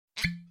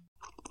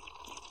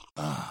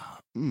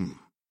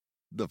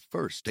The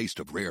first taste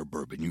of rare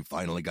bourbon you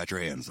finally got your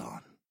hands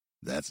on.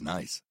 That's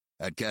nice.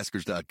 At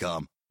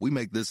Caskers.com, we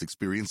make this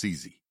experience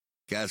easy.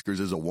 Caskers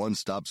is a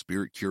one-stop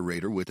spirit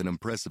curator with an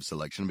impressive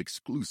selection of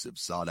exclusive,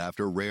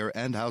 sought-after, rare,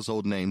 and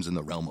household names in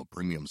the realm of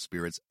premium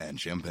spirits and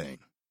champagne.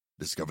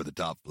 Discover the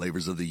top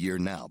flavors of the year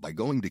now by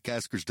going to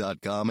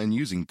Caskers.com and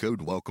using code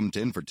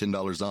WELCOME10 for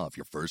 $10 off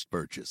your first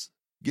purchase.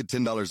 Get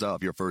 $10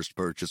 off your first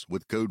purchase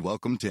with code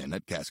WELCOME10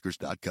 at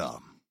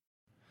Caskers.com.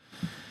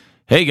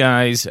 Hey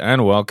guys,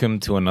 and welcome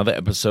to another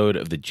episode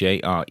of the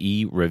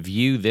JRE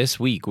Review. This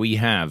week we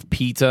have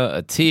Peter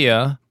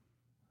Attia,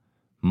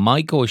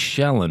 Michael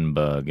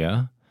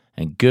Schellenberger,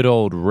 and good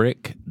old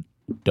Rick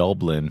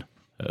Doblin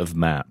of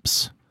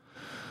Maps.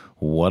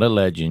 What a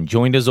legend.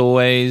 Joined as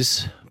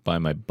always by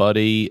my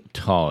buddy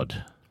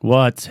Todd.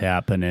 What's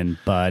happening,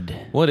 bud?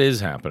 What is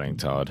happening,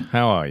 Todd?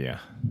 How are you?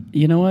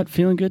 You know what?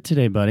 Feeling good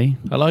today, buddy.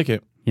 I like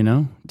it. You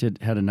know,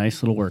 had a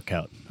nice little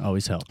workout.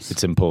 Always helps.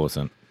 It's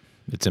important.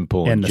 It's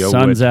important. And the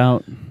sun's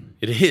out.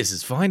 It is.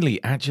 It's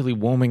finally actually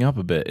warming up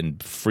a bit in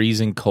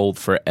freezing cold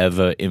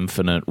forever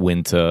infinite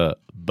winter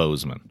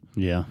Bozeman.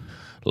 Yeah.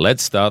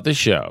 Let's start the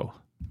show.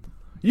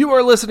 You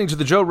are listening to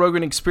the Joe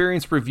Rogan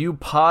Experience Review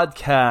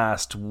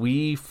Podcast.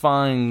 We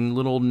find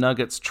little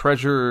nuggets,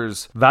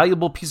 treasures,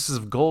 valuable pieces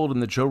of gold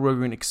in the Joe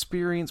Rogan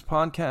Experience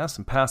Podcast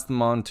and pass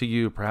them on to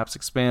you, perhaps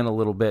expand a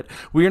little bit.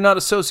 We are not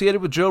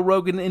associated with Joe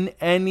Rogan in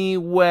any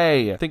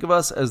way. Think of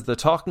us as the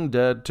Talking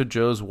Dead to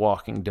Joe's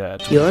Walking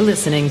Dead. You're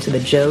listening to the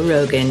Joe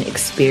Rogan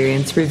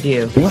Experience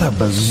Review. What a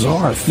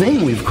bizarre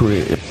thing we've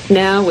created.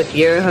 Now with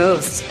your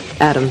hosts,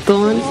 Adam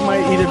Thorne. This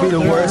might either be the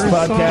worst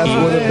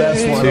podcast or the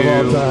best one of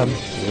all time.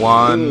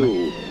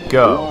 1,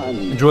 go.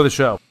 Enjoy the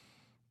show.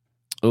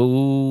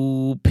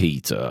 Oh,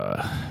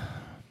 Peter.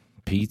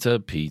 Peter.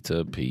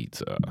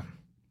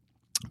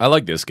 I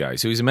like this guy.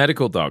 So he's a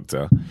medical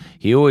doctor.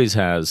 He always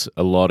has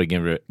a lot of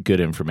good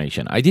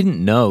information. I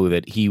didn't know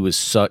that he was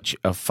such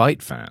a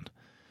fight fan.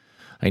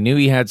 I knew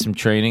he had some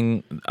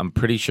training. I'm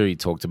pretty sure he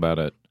talked about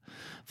it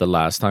the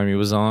last time he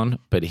was on.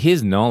 But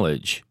his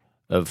knowledge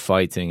of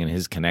fighting and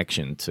his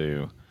connection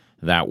to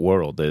that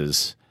world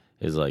is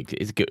like,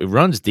 it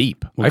runs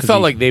deep. I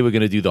felt like they were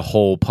going to do the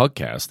whole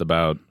podcast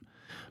about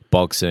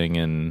boxing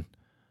and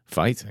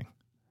fighting.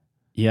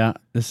 Yeah,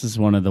 this is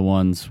one of the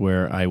ones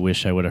where I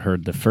wish I would have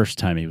heard the first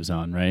time he was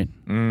on, right?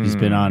 He's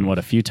been on,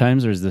 a few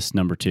times, or is this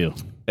number 2?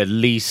 At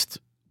least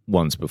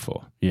once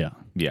before. Yeah.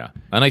 Yeah.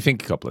 And I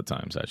think a couple of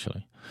times,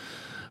 actually.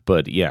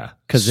 But, yeah.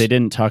 Because they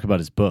didn't talk about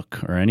his book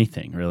or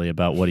anything, really,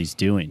 about what he's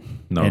doing.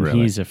 No, and really.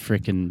 He's a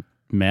freaking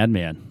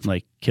madman,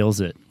 like, kills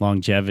it.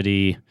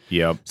 Longevity,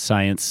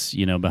 science,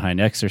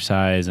 behind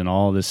exercise and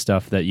all this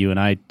stuff that you and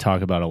I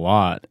talk about a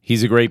lot.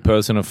 He's a great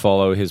person to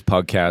follow. His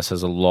podcast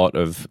has a lot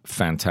of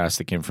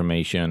fantastic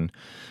information.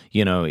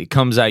 It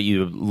comes at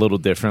you a little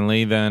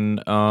differently than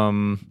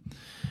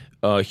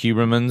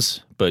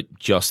Huberman's, but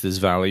just as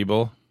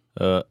valuable,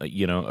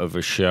 of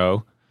a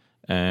show.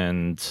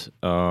 And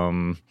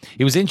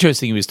it was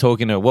interesting. He was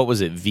talking to, what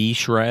was it,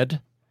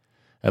 V-Shred?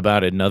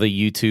 About another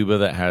YouTuber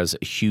that has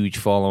a huge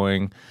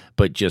following,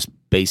 but just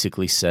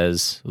basically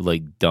says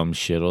like dumb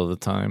shit all the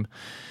time.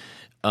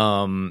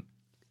 There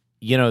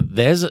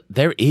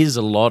is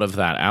a lot of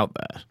that out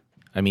there.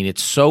 I mean,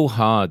 it's so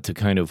hard to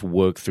kind of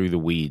work through the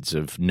weeds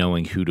of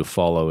knowing who to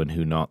follow and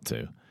who not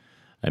to.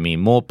 I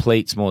mean, More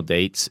Plates, More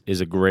Dates is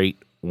a great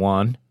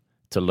one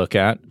to look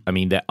at. I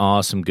mean, there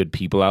are some good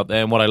people out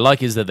there, and what I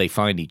like is that they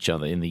find each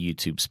other in the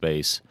YouTube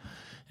space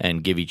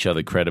and give each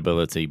other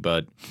credibility,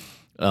 but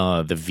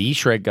the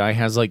V-Shred guy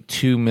has like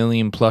 2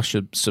 million plus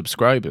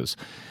subscribers.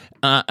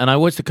 And I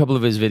watched a couple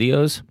of his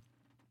videos,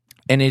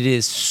 and it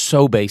is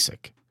so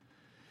basic.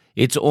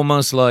 It's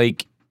almost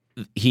like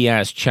he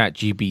asked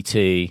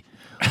ChatGPT,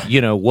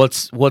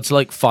 what's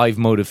like 5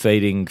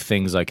 motivating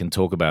things I can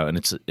talk about?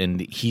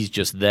 And he's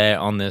just there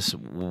on this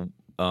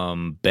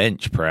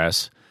bench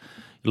press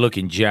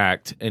looking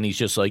jacked, and he's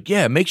just like,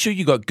 yeah, make sure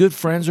you got good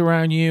friends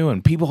around you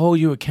and people hold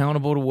you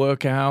accountable to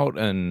work out.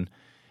 And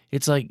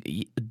it's like,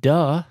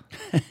 duh.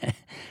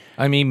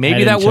 I mean,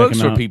 maybe that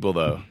works for people,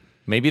 though.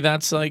 Maybe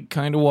that's like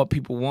kind of what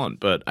people want,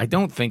 but I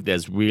don't think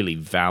there's really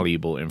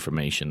valuable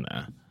information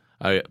there.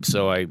 I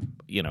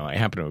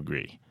happen to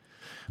agree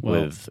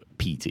with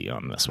PT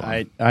on this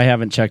one. I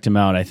haven't checked him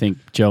out. I think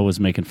Joe was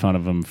making fun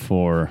of him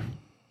for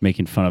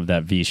making fun of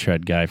that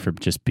V-Shred guy for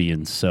just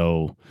being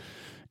so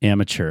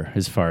amateur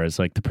as far as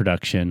like the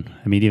production.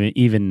 I mean,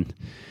 even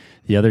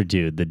the other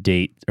dude,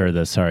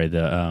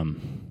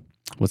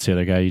 what's the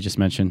other guy you just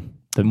mentioned?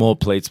 The More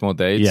Plates, More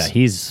Dates? Yeah,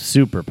 he's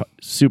super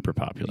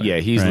popular. Yeah,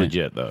 he's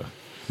legit, though.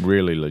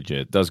 Really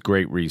legit. Does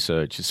great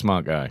research. He's a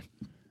smart guy.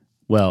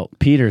 Well,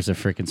 Peter's a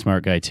freaking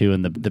smart guy, too.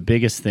 And the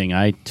biggest thing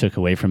I took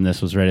away from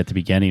this was right at the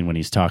beginning when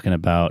he's talking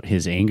about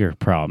his anger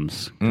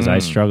problems. Because I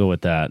struggle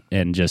with that.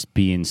 And just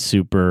being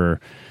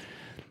super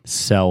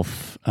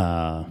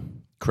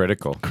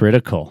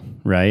critical,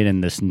 right?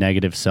 And this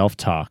negative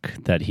self-talk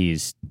that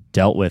he's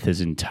dealt with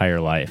his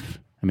entire life.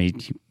 I mean,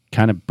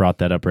 kind of brought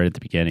that up right at the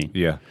beginning.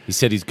 Yeah. He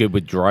said he's good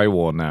with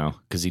drywall now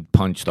because he'd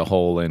punched a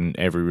hole in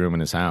every room in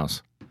his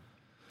house.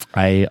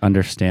 I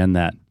understand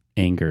that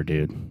anger,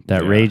 dude.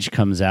 That rage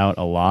comes out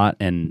a lot.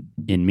 And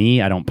in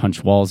me, I don't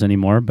punch walls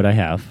anymore, but I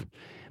have.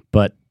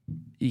 But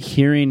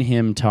hearing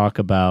him talk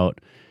about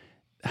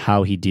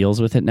how he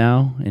deals with it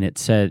now, and it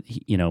said,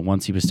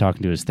 once he was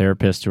talking to his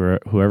therapist or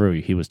whoever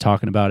he was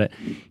talking about it,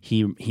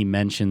 he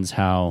mentions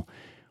how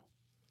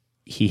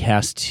he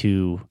has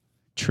to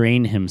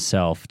train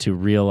himself to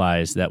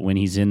realize that when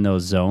he's in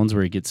those zones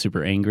where he gets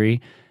super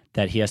angry,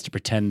 that he has to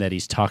pretend that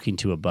he's talking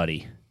to a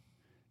buddy,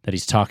 that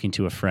he's talking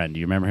to a friend. Do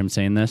you remember him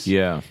saying this?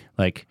 Yeah.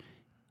 Like,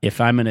 if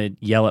I'm going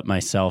to yell at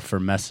myself for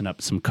messing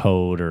up some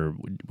code or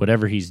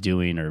whatever he's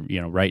doing, or,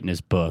 writing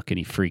his book, and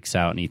he freaks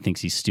out and he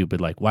thinks he's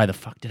stupid, like, why the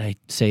fuck did I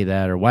say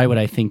that? Or why would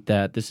I think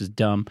that? This is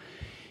dumb.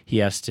 He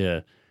has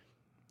to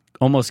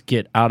almost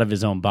get out of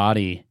his own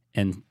body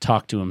and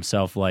talk to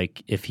himself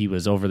like if he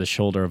was over the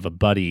shoulder of a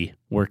buddy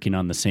working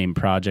on the same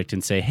project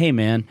and say, hey,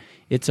 man,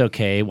 it's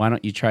okay. Why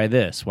don't you try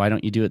this? Why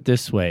don't you do it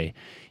this way?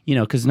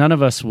 Because none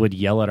of us would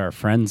yell at our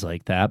friends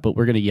like that, but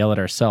we're going to yell at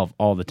ourselves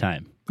all the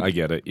time. I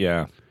get it,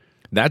 yeah.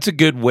 That's a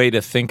good way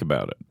to think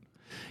about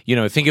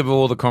it. Think of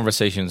all the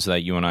conversations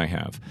that you and I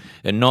have.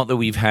 And not that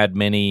we've had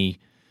many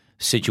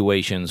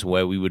situations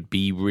where we would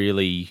be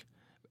really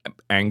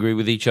angry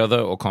with each other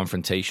or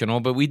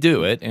confrontational, but we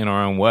do it in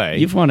our own way.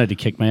 You've wanted to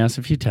kick my ass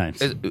a few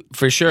times.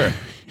 For sure.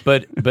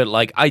 But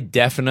like, I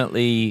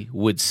definitely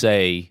would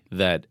say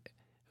that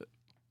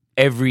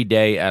every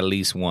day at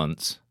least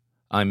once,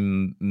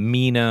 I'm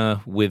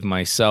meaner with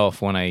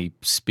myself when I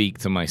speak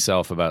to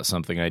myself about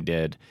something I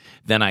did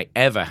than I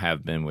ever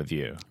have been with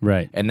you.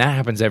 Right. And that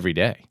happens every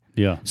day.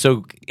 Yeah.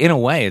 So in a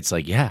way, it's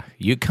like, yeah,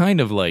 you're kind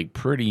of like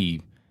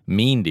pretty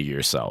mean to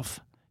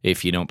yourself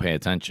if you don't pay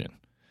attention.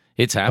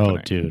 It's happening.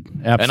 Oh, dude.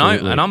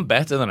 Absolutely. And I'm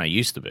better than I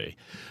used to be.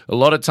 A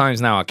lot of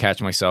times now I'll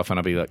catch myself and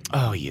I'll be like,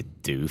 oh, you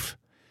doof.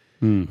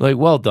 Like,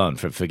 well done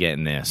for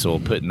forgetting this or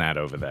putting that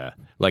over there.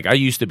 Like, I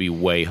used to be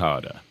way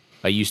harder.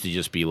 I used to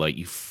just be like,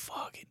 you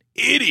fucking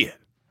idiot.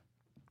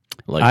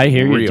 Like, I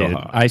hear you, dude.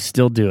 hard. I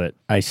still do it.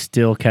 I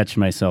still catch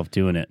myself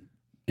doing it.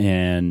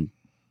 And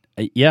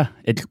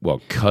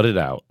well, cut it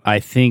out. I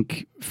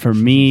think for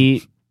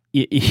me,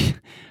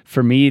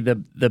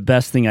 the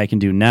best thing I can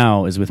do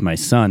now is with my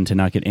son to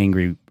not get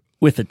angry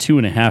with a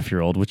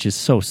 2.5-year-old, which is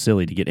so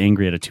silly to get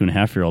angry at a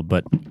 2.5-year-old.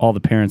 But all the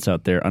parents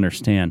out there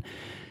understand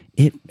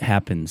it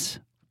happens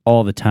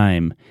all the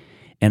time.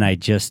 And I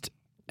just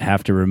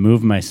have to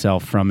remove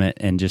myself from it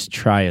and just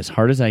try as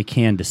hard as I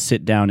can to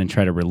sit down and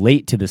try to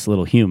relate to this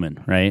little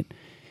human, right?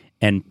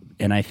 And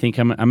I think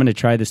I'm going to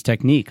try this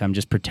technique. I'm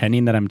just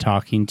pretending that I'm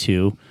talking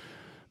to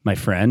my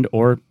friend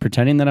or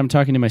pretending that I'm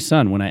talking to my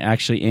son when I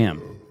actually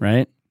am,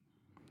 right?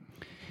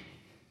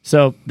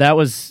 So that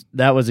was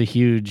a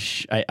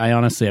huge. I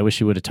honestly, I wish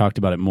he would have talked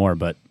about it more.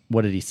 But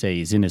what did he say?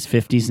 He's in his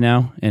 50s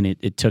now, and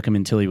it took him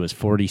until he was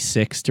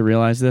 46 to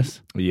realize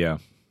this. Yeah,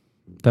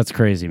 that's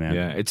crazy, man.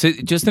 Yeah, it's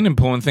just an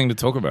important thing to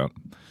talk about.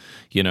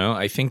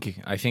 I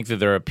think that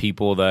there are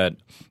people that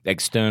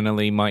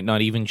externally might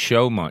not even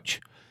show much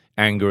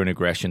anger and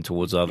aggression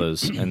towards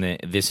others, and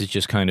this is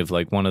just kind of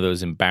like one of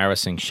those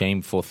embarrassing,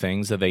 shameful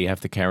things that they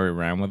have to carry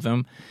around with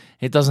them.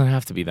 It doesn't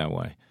have to be that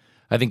way.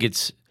 I think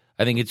it's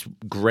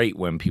great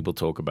when people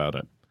talk about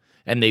it,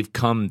 and they've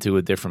come to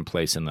a different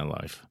place in their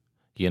life.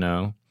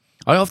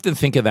 I often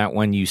think of that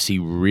when you see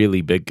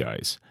really big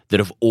guys that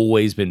have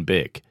always been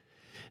big.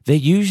 They're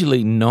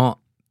usually not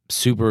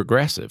super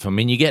aggressive. I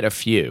mean, you get a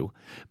few,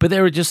 but they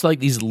were just like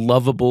these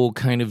lovable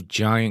kind of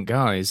giant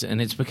guys,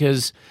 and it's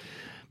because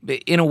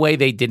in a way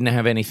they didn't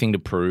have anything to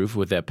prove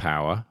with their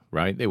power,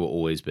 right? They were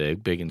always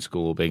big in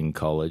school, big in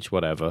college,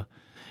 whatever.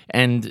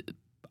 And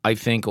I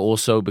think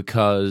also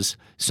because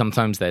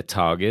sometimes they're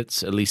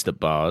targets, at least at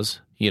bars.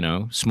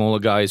 Smaller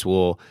guys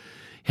will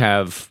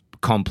have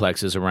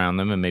complexes around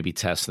them and maybe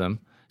test them,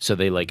 so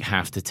they like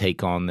have to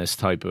take on this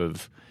type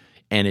of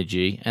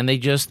energy, and they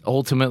just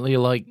ultimately are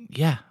like,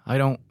 yeah,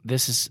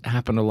 this has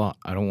happened a lot.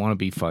 I don't want to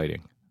be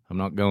fighting. I'm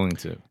not going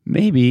to.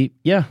 Maybe.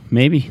 I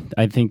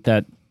think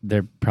that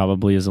there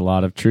probably is a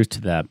lot of truth to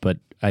that, but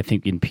I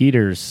think in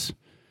Peter's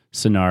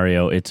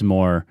scenario, it's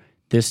more,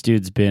 this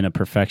dude's been a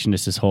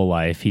perfectionist his whole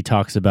life. He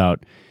talks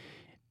about,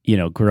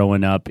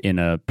 growing up in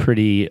a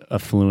pretty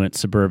affluent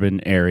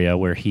suburban area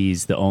where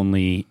he's the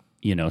only,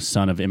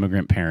 son of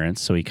immigrant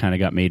parents. So he kind of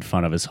got made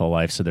fun of his whole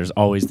life. So there's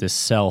always this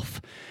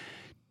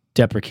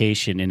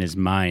self-deprecation in his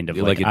mind of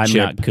like I'm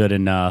not good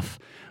enough.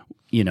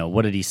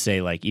 What did he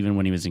say? Like, even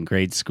when he was in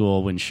grade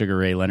school, when Sugar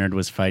Ray Leonard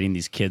was fighting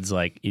these kids,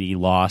 like he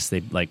lost, they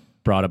like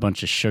brought a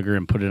bunch of sugar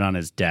and put it on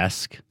his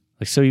desk.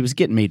 Like, so he was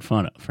getting made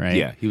fun of, right?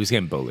 Yeah, he was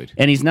getting bullied.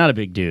 And he's not a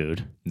big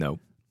dude. No.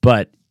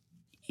 But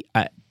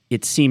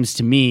it seems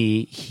to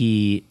me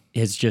he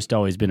has just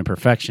always been a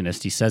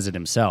perfectionist. He says it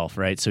himself,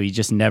 right? So he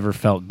just never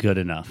felt good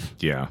enough.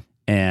 Yeah.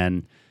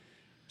 And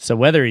so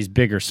whether he's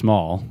big or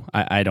small,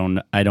 I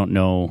don't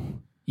know,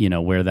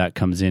 where that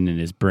comes in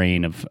his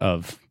brain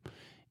of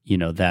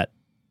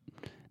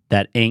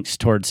that angst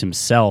towards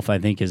himself, I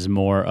think, is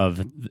more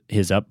of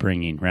his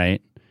upbringing,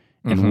 right?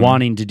 And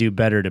wanting to do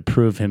better to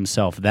prove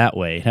himself that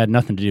way. It had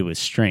nothing to do with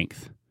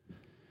strength.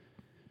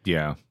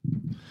 Yeah.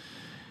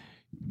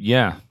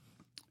 Yeah.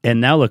 And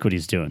now look what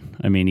he's doing.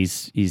 I mean,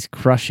 he's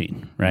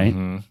crushing,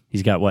 right?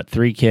 He's got,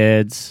 3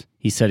 kids.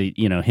 He said,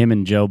 him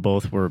and Joe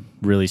both were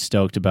really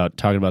stoked about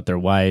talking about their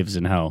wives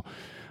and how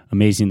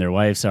amazing their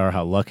wives are,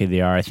 how lucky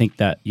they are. I think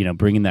that,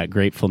 bringing that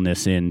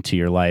gratefulness into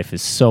your life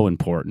is so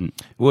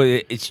important. Well,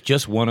 it's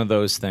just one of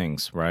those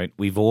things, right?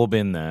 We've all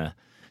been there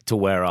to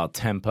where our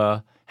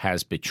temper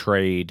has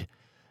betrayed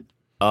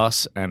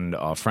us and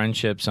our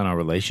friendships and our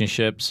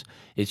relationships.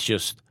 It's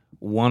just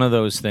one of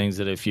those things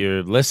that if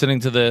you're listening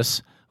to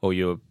this or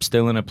you're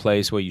still in a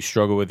place where you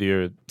struggle with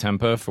your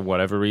temper for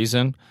whatever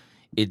reason,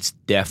 it's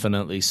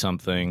definitely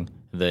something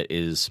that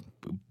is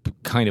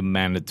kind of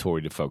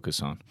mandatory to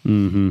focus on,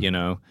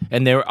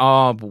 And there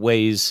are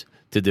ways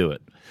to do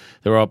it.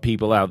 There are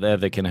people out there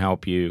that can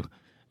help you,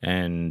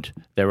 and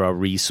there are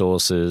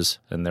resources,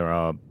 and there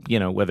are,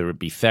 whether it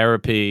be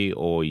therapy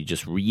or you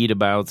just read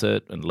about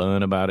it and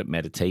learn about it,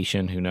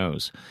 meditation, who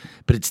knows.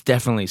 But it's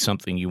definitely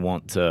something you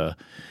want to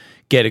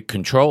get a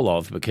control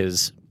of,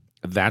 because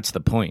that's the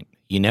point.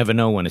 You never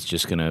know when it's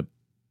just going to,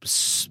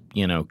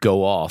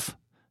 go off,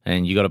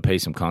 and you got to pay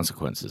some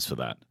consequences for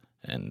that.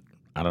 And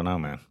I don't know,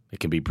 man. It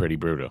can be pretty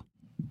brutal.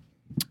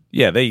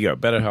 Yeah, there you go.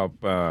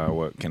 BetterHelp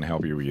what can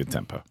help you with your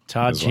temper.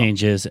 Todd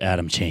changes,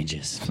 Adam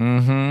changes.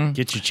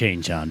 Get your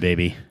change on,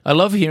 baby. I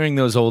love hearing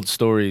those old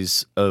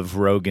stories of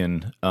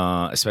Rogan,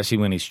 especially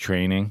when he's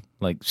training,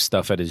 like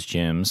stuff at his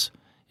gyms.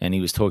 And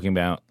he was talking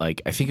about, I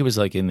think it was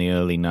in the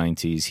early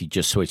 90s, he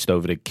just switched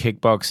over to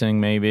kickboxing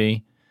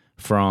maybe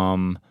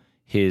from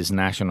his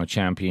national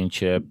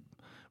championship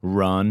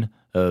run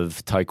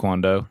of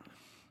Taekwondo.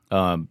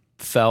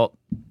 Felt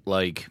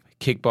like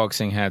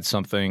kickboxing had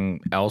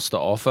something else to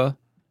offer.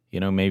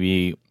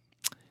 Maybe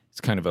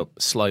it's kind of a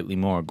slightly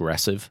more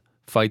aggressive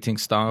fighting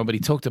style, but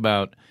he talked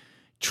about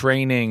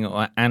training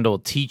and or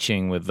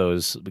teaching with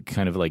those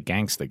kind of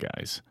gangster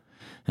guys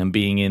and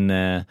being in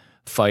there,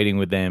 fighting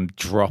with them,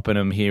 dropping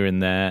them here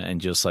and there, and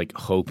just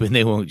hoping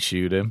they won't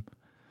shoot him.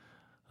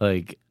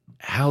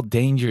 How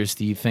dangerous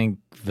do you think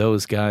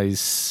those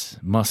guys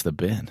must have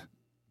been?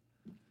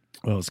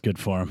 Well, it's good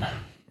for him.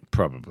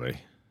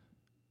 Probably.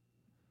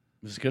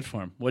 It was good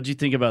for him. What did you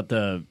think about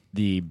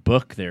the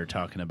book they're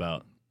talking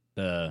about?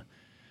 I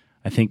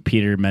think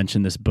Peter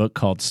mentioned this book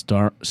called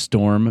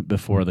Storm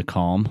Before the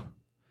Calm.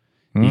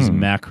 These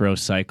macro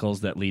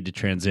cycles that lead to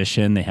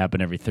transition. They happen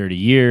every 30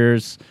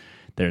 years.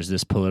 There's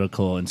this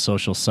political and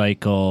social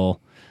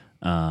cycle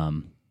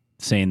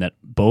saying that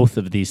both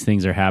of these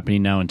things are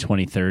happening now in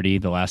 2030.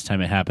 The last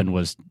time it happened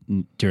was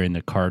during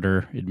the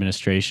Carter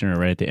administration, or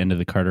right at the end of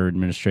the Carter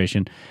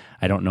administration.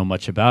 I don't know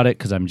much about it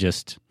because I'm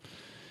just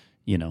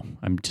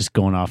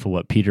going off of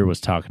what Peter was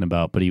talking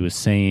about, but he was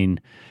saying,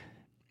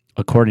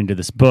 according to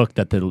this book,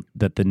 that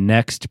the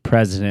next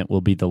president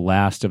will be the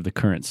last of the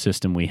current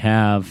system we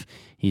have.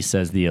 He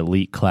says the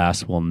elite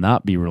class will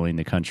not be ruling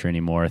the country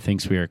anymore.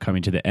 Thinks we are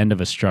coming to the end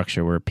of a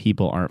structure where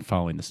people aren't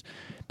following this.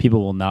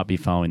 People will not be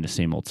following the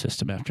same old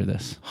system after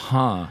this.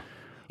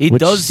 It Which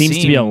does seems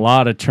to be a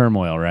lot of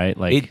turmoil, right?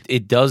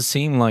 It does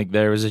seem like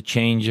there is a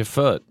change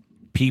afoot.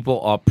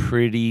 People are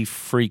pretty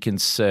freaking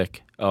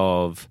sick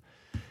of,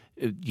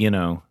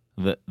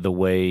 the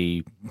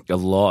way a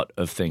lot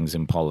of things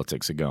in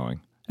politics are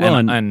going. Well,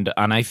 and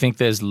I think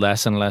there's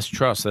less and less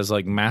trust. There's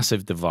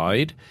massive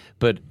divide,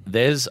 but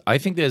I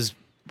think there's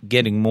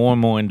getting more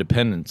and more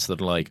independents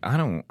that are I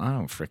don't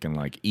freaking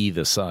like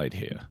either side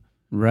here.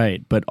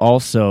 Right, but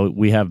also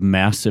we have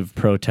massive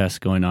protests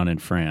going on in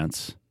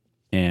France,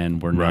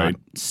 and we're not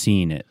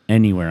seeing it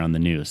anywhere on the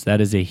news. That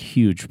is a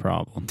huge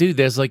problem. Dude,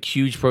 there's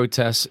huge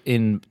protests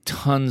in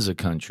tons of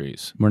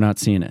countries. We're not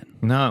seeing it.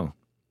 No.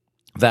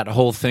 That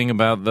whole thing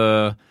about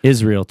the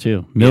Israel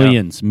too.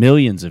 Millions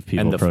of people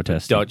and the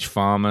protesting. Dutch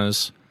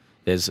farmers.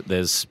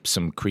 There's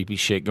some creepy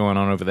shit going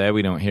on over there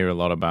we don't hear a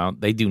lot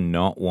about. They do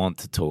not want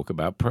to talk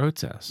about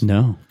protests.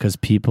 No, because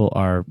people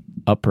are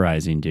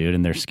uprising, dude,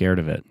 and they're scared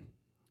of it.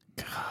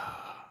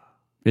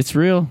 It's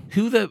real.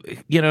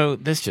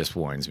 This just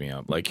winds me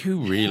up. Who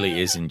really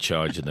is in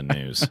charge of the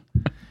news?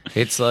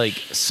 It's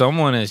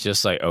someone is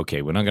just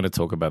okay, we're not going to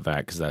talk about that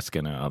because that's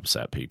going to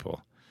upset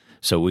people.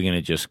 So we're going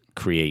to just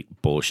create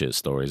bullshit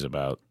stories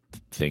about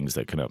things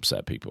that can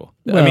upset people.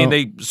 Well, I mean,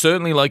 they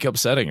certainly like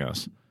upsetting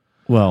us.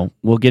 Well,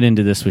 we'll get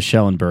into this with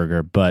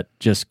Schellenberger, but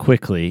just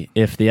quickly,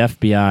 if the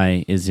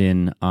FBI is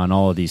in on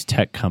all of these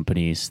tech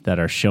companies that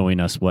are showing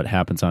us what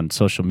happens on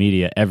social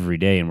media every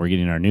day, and we're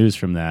getting our news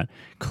from that,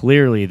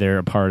 clearly they're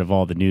a part of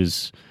all the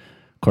news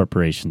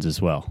corporations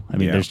as well. I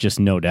mean, there's just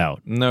no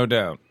doubt. No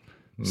doubt.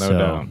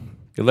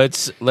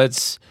 Let's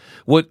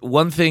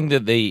one thing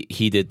that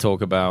he did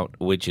talk about,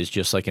 which is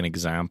just an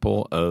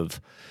example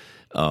of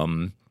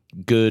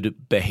good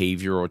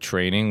behavioral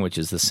training, which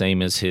is the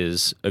same as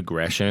his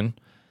aggression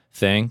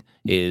thing,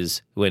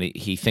 is when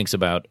he thinks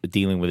about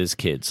dealing with his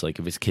kids,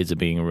 if his kids are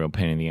being a real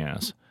pain in the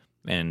ass.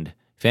 And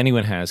if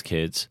anyone has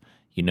kids,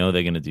 they're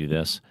going to do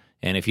this.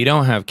 And if you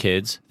don't have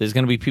kids, there's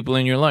going to be people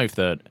in your life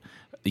that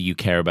you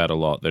care about a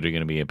lot that are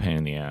going to be a pain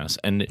in the ass.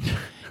 And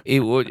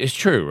it's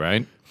true,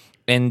 right?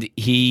 And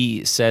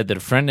he said that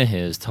a friend of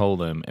his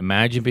told him,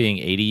 imagine being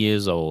 80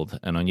 years old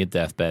and on your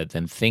deathbed,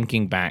 then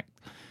thinking back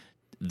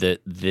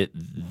that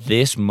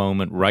this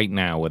moment right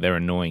now where they're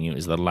annoying you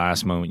is the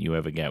last moment you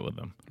ever get with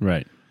them.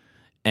 Right.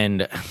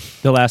 And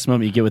the last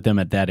moment you get with them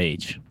at that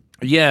age.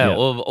 Yeah.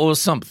 Or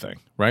something,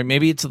 right?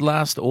 Maybe it's the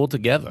last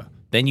altogether.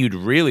 Then you'd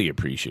really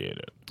appreciate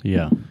it.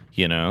 Yeah.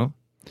 You know?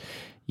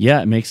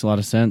 Yeah, it makes a lot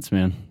of sense,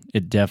 man.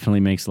 It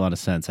definitely makes a lot of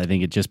sense. I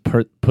think it just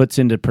puts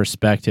into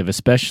perspective,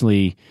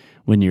 especially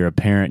when you're a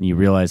parent and you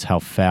realize how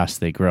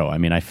fast they grow. I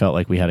mean, I felt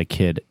like we had a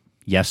kid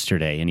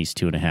yesterday and he's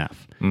 2.5.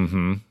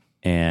 Mm-hmm.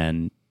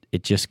 And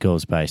it just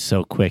goes by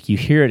so quick. You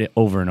hear it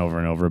over and over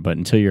and over, but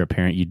until you're a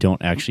parent, you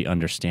don't actually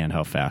understand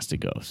how fast it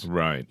goes.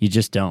 Right. You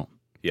just don't.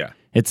 Yeah.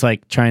 It's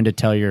like trying to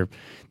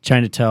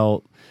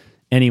tell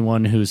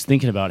anyone who's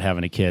thinking about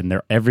having a kid,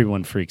 and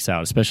everyone freaks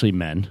out, especially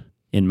men.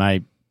 In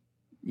my,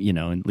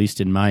 at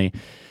least in my,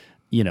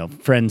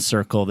 friend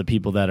circle, the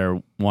people that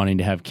are wanting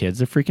to have kids,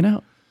 they're freaking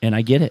out. And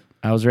I get it.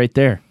 I was right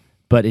there.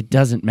 But it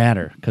doesn't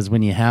matter, because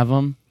when you have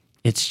them,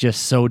 it's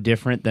just so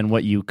different than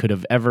what you could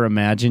have ever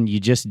imagined. You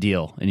just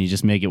deal, and you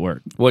just make it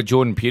work. Well,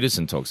 Jordan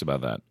Peterson talks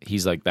about that.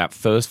 He's like, that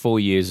first 4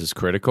 years is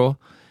critical.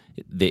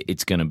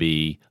 It's going to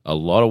be a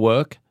lot of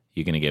work.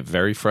 You're going to get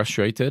very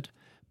frustrated,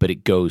 but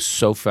it goes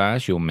so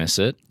fast, you'll miss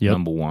it,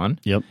 number one.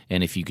 Yep.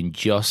 And if you can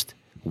just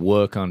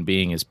work on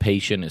being as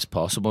patient as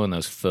possible in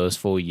those first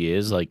 4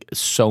 years, like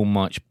so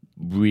much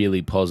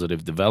really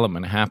positive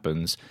development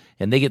happens,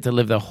 and they get to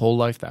live their whole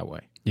life that way.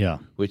 Yeah.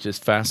 Which is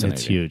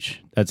fascinating.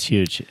 That's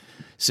huge.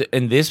 So,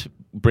 and this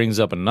brings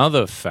up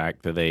another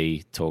fact that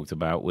they talked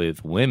about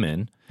with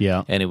women.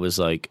 Yeah. And it was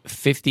like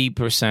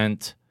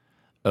 50%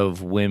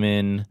 of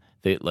women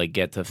that like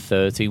get to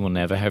 30 will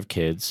never have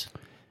kids.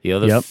 The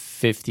other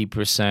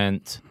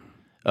 50%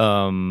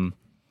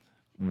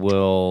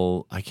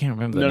 will, I can't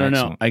remember the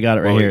next one. I got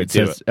it right here. It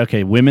says,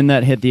 okay, women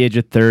that hit the age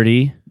of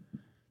 30,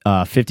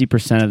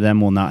 50% of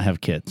them will not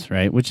have kids,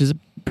 right? Which is a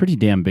pretty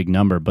damn big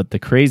number. But the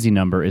crazy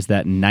number is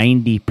that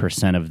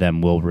 90% of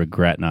them will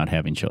regret not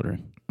having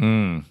children.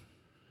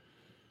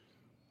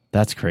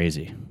 That's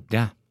crazy.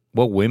 Yeah.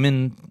 Well,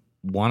 women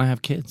want to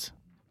have kids.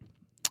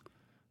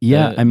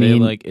 Yeah, I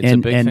mean, like, it's a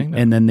big thing.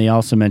 And then they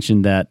also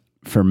mentioned that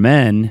for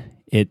men,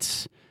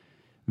 it's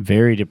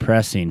very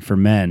depressing for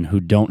men who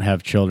don't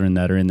have children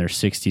that are in their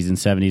 60s and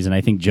 70s. And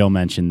I think Joe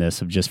mentioned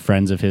this, of just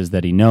friends of his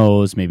that he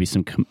knows, maybe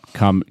some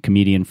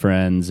comedian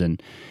friends,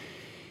 and,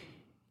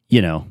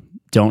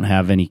 don't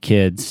have any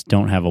kids,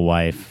 don't have a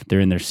wife. They're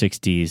in their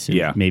 60s,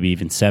 and maybe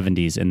even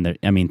 70s.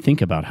 And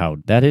think about how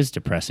that is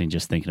depressing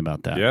just thinking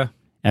about that. Yeah.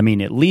 I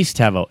mean, at least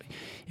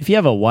if you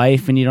have a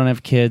wife and you don't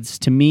have kids,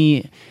 to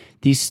me,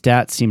 these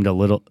stats seem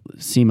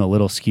a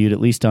little skewed, at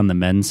least on the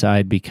men's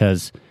side,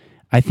 because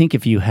I think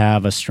if you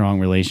have a strong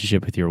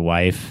relationship with your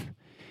wife,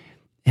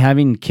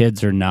 having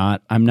kids or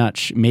not, I'm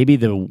not maybe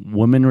the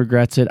woman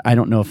regrets it. I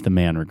don't know if the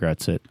man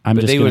regrets it.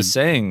 But they were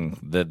saying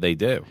that they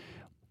do.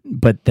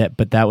 But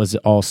that was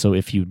also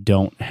if you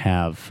don't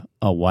have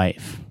a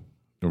wife.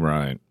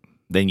 Right.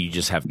 Then you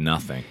just have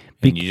nothing.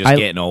 And you're just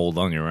getting old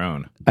on your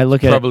own. I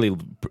look probably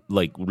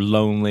like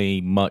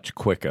lonely much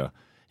quicker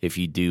if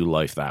you do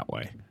life that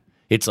way.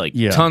 It's like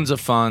tons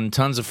of fun,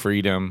 tons of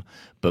freedom,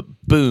 but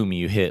boom,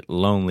 you hit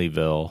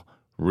Lonelyville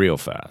real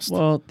fast.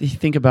 Well, you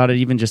think about it,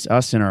 even just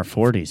us in our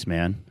 40s,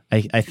 man.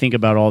 I think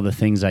about all the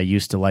things I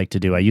used to like to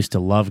do. I used to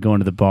love going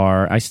to the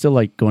bar. I still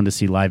like going to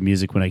see live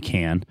music when I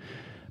can.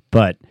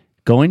 But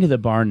going to the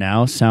bar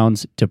now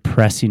sounds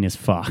depressing as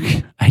fuck.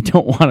 I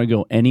don't want to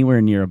go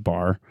anywhere near a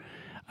bar.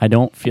 I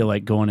don't feel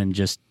like going and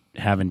just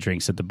having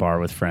drinks at the bar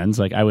with friends.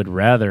 Like, I would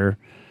rather...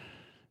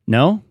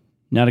 No?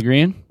 Not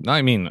agreeing? No,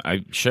 I mean,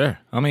 sure.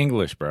 I'm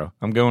English, bro.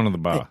 I'm going to the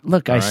bar.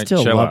 Look, I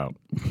still chill love... out.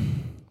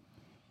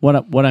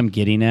 What I'm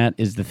getting at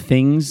is the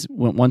things,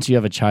 once you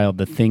have a child,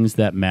 the things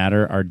that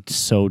matter are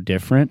so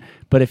different.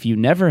 But if you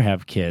never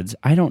have kids,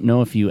 I don't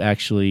know if it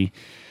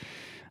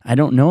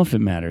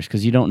matters,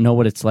 because you don't know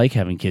what it's like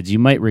having kids. You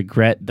might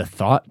regret the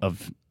thought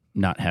of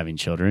not having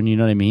children, you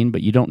know what I mean?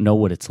 But you don't know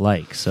what it's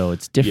like, so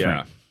it's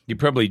different. Yeah. You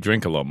probably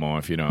drink a lot more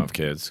if you don't have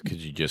kids,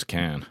 because you just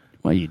can.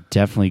 Well, you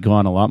definitely go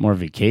on a lot more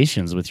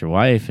vacations with your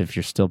wife if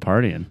you're still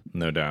partying.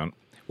 No doubt.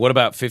 What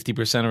about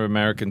 50% of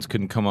Americans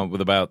couldn't come up with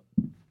about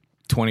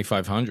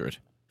 $2,500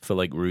 for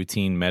like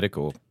routine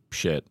medical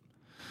shit?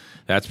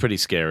 That's pretty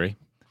scary.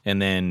 And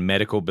then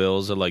medical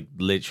bills are like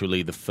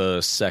literally the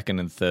first, second,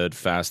 and third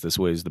fastest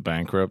ways to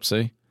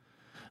bankruptcy.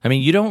 I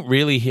mean, you don't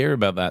really hear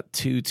about that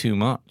too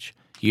much.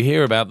 You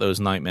hear about those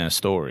nightmare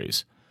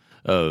stories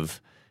of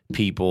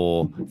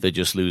people that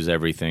just lose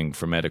everything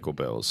for medical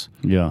bills.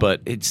 Yeah.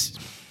 But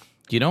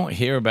you don't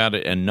hear about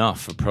it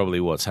enough for probably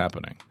what's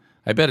happening.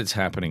 I bet it's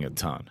happening a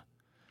ton.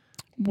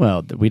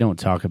 Well, we don't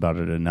talk about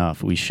it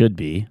enough. We should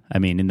be. I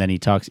mean, and then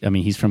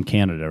he's from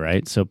Canada,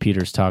 right? So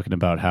Peter's talking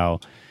about how,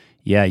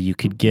 you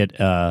could get,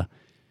 in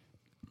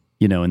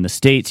the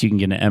States, you can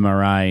get an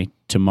MRI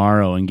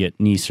tomorrow and get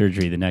knee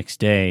surgery the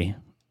next day.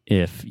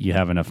 if you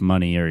have enough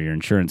money or your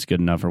insurance good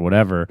enough or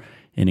whatever.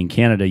 And in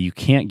Canada, you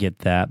can't get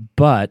that,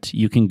 but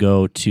you can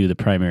go to the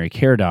primary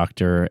care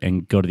doctor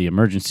and go to the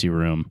emergency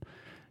room,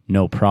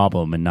 no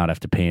problem, and not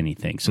have to pay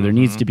anything. So there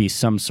needs to be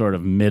some sort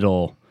of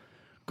middle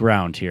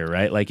ground here,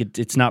 right? Like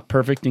it's not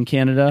perfect in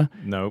Canada,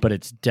 but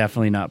it's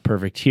definitely not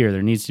perfect here.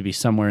 There needs to be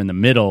somewhere in the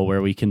middle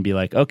where we can be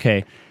like,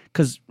 okay,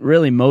 because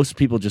really most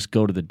people just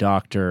go to the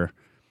doctor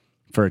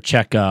for a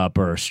checkup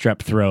or a strep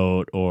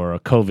throat or a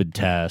COVID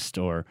test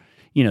or,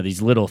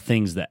 these little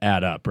things that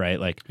add up, right?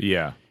 Like,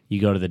 you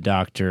go to the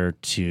doctor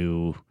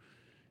to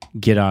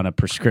get on a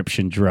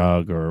prescription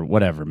drug or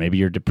whatever. Maybe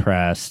you're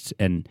depressed.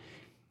 And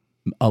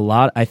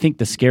I think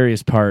the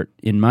scariest part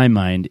in my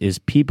mind is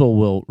people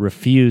will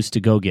refuse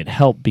to go get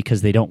help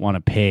because they don't want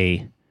to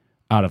pay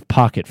out of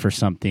pocket for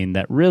something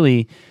that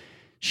really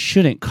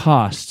shouldn't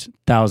cost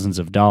thousands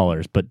of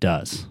dollars, but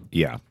does.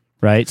 Yeah.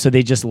 Right? So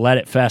they just let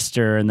it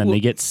fester and then they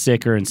get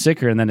sicker and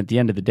sicker. And then at the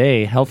end of the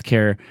day,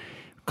 healthcare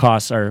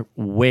costs are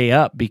way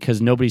up because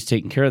nobody's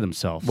taking care of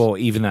themselves. Well,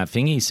 even that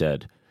thing he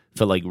said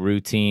for like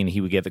routine, he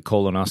would get the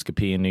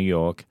colonoscopy in New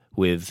York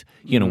with,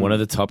 one of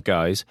the top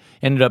guys,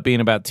 ended up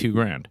being about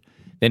 $2,000.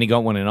 Then he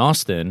got one in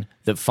Austin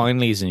that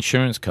finally his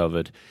insurance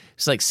covered.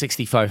 It's like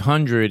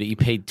 $6,500. He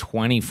paid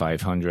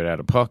 $2,500 out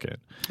of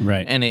pocket.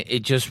 Right. And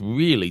it just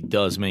really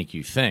does make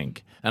you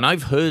think. And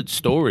I've heard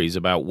stories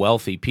about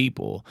wealthy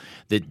people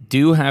that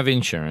do have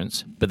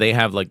insurance, but they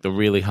have like the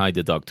really high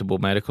deductible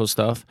medical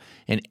stuff,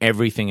 and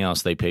everything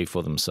else they pay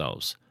for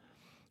themselves.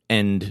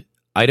 And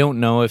I don't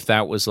know if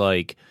that was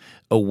like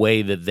a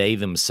way that they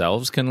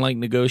themselves can like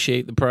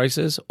negotiate the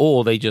prices,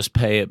 or they just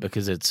pay it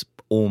because it's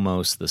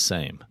almost the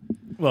same.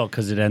 Well,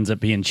 because it ends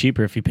up being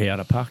cheaper if you pay out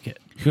of pocket.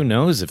 Who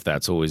knows if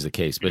that's always the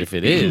case, but if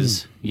it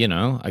is,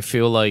 I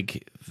feel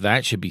like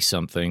that should be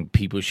something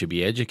people should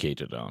be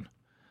educated on.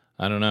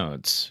 I don't know.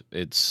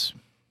 There's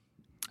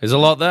a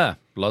lot there,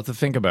 a lot to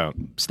think about.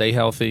 Stay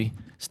healthy,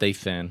 stay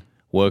thin,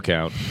 work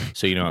out,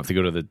 so you don't have to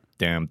go to the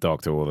damn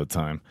doctor all the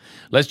time.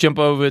 Let's jump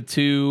over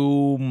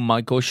to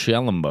Michael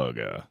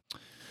Schellenberger.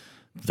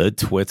 The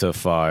Twitter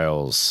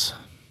files.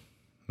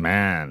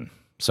 Man.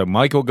 So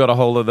Michael got a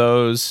hold of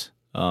those.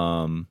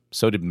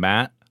 So did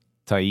Matt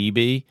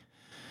Taibbi.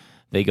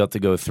 They got to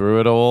go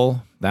through it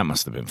all. That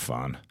must have been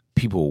fun.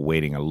 People were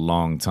waiting a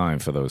long time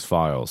for those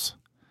files.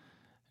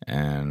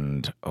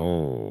 And,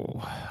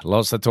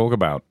 lots to talk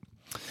about.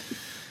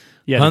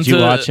 Yeah, Hunter, did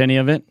you watch any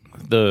of it?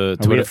 The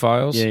Twitter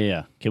files?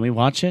 Yeah. Can we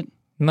watch it?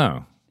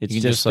 No. It's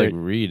you can just like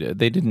read it.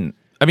 They didn't.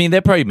 I mean,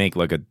 they probably make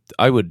like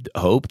I would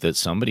hope that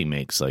somebody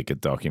makes like a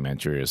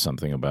documentary or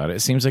something about it.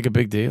 It seems like a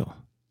big deal.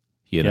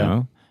 You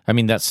know? I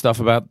mean, that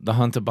stuff about the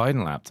Hunter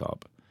Biden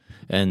laptop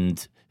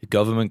and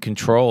government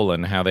control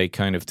and how they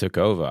kind of took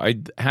over. I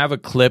have a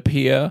clip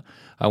here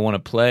I want to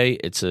play.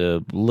 It's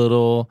a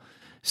little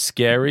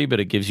scary, but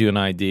it gives you an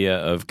idea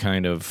of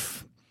kind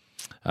of,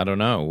 I don't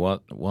know,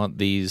 what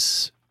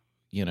these,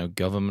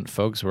 government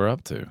folks were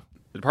up to.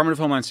 The Department of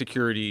Homeland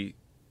Security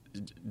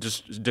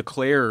just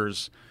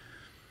declares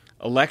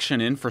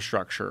election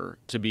infrastructure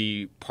to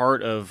be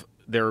part of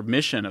their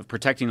mission of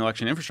protecting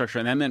election infrastructure,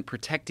 and that meant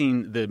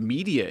protecting the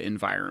media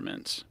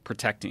environment.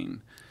 Protect.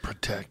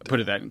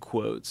 Put that in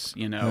quotes.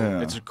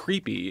 It's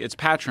creepy. It's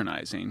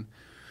patronizing.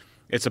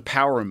 It's a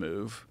power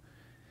move.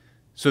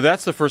 So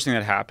that's the first thing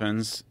that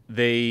happens.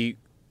 They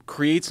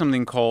create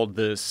something called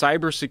the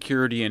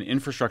Cybersecurity and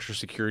Infrastructure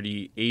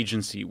Security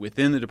Agency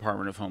within the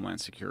Department of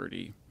Homeland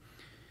Security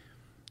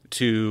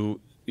to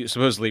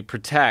supposedly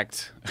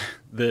protect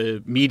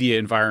the media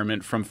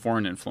environment from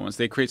foreign influence.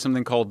 They create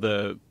something called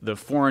the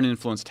Foreign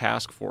Influence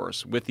Task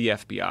Force with the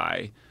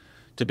FBI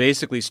to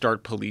basically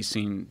start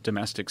policing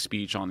domestic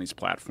speech on these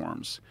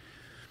platforms.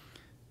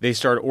 They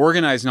start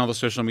organizing all the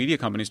social media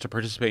companies to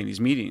participate in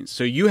these meetings.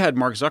 So you had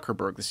Mark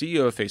Zuckerberg, the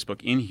CEO of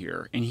Facebook, in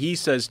here, and he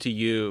says to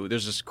you,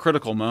 there's this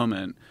critical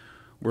moment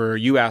where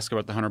you ask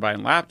about the Hunter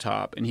Biden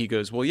laptop, and he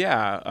goes, well,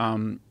 yeah,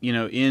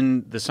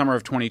 in the summer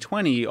of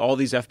 2020, all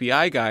these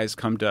FBI guys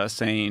come to us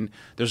saying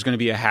there's going to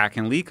be a hack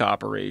and leak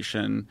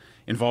operation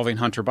involving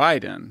Hunter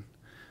Biden,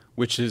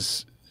 which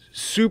is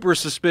super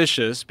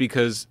suspicious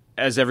because,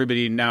 as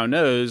everybody now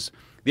knows,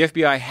 the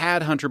FBI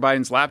had Hunter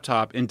Biden's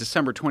laptop in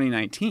December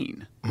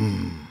 2019.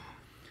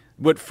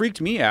 What freaked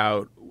me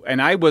out, and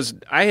by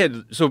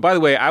the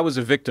way, I was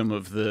a victim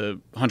of the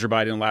Hunter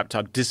Biden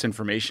laptop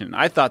disinformation.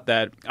 I thought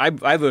that I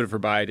voted for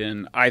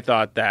Biden. I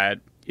thought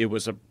that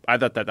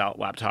that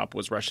laptop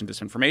was Russian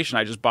disinformation.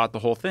 I just bought the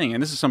whole thing.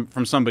 And this is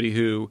from somebody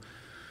who...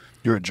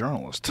 You're a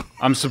journalist.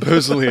 I'm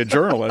supposedly a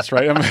journalist,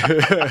 right? I'm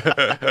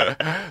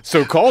a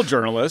so-called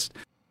journalist.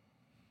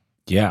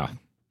 Yeah.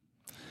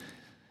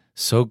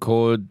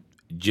 So-called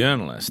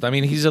journalist. I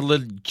mean, he's a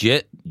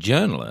legit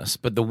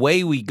journalist, but the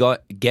way we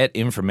get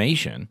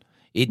information,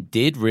 it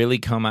did really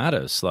come at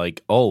us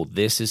like, oh,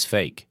 this is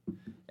fake,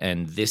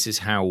 and this is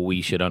how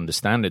we should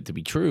understand it to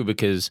be true,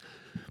 because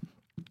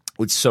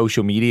with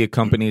social media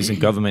companies and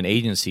government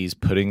agencies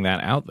putting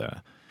that out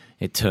there,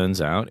 it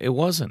turns out it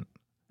wasn't.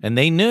 And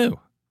they knew.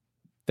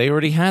 They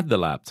already had the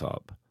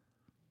laptop.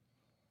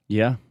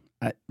 Yeah.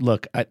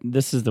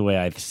 This is the way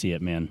I see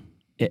it, man.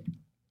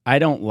 I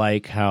don't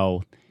like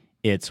how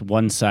it's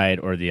one side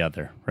or the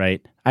other,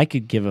 right? I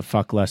could give a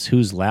fuck less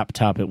whose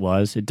laptop it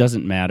was. It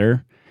doesn't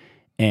matter.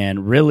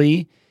 And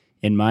really,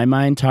 in my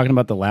mind, talking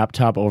about the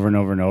laptop over and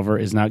over and over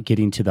is not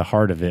getting to the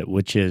heart of it,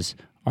 which is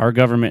our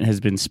government has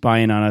been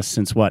spying on us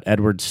since what?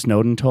 Edward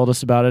Snowden told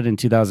us about it in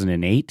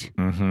 2008?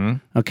 Mm-hmm.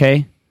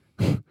 Okay?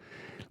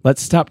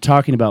 Let's stop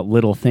talking about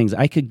little things.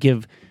 I could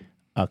give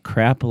a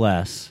crap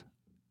less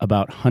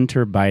about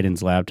Hunter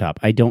Biden's laptop.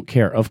 I don't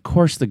care. Of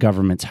course the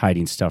government's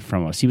hiding stuff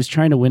from us. He was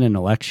trying to win an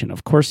election.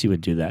 Of course he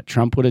would do that.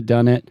 Trump would have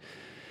done it.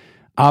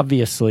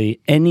 Obviously,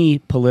 any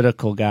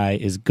political guy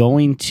is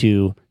going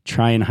to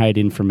try and hide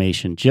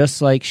information,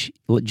 just like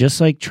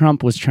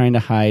Trump was trying to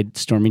hide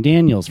Stormy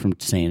Daniels from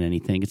saying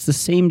anything. It's the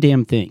same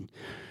damn thing.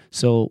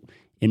 So,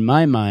 in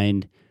my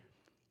mind,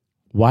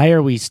 why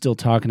are we still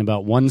talking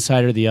about one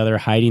side or the other,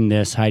 hiding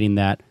this, hiding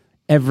that?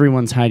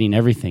 Everyone's hiding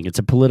everything. It's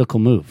a political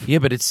move. Yeah,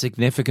 but it's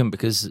significant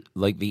because,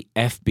 like, the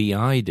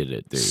FBI did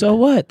it, dude. So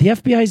what? The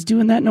FBI's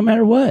doing that no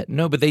matter what.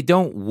 No, but they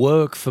don't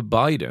work for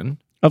Biden.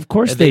 Of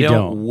course they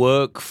don't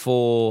work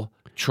for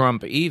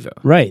Trump either.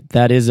 Right.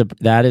 That is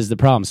the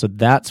problem. So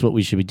that's what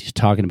we should be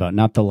talking about,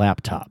 not the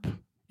laptop.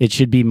 It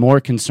should be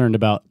more concerned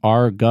about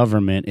our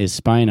government is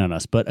spying on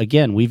us. But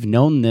again, we've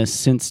known this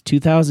since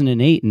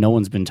 2008 and no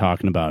one's been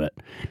talking about it.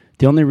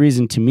 The only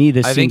reason to me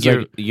this seems like... I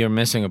think you're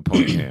missing a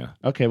point here.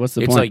 Okay, what's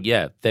the point? It's like,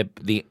 yeah,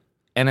 the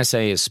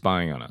NSA is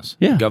spying on us.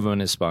 Yeah. The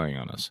government is spying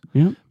on us.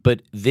 Yeah.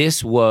 But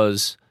this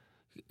was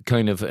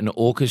kind of an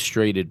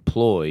orchestrated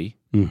ploy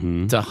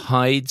to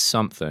hide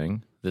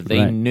something that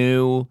they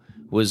knew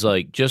was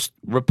like just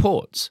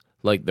reports.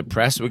 Like the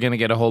press were going to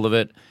get a hold of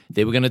it.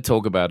 They were going to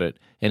talk about it.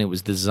 And it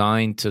was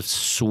designed to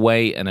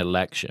sway an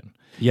election.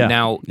 Yeah.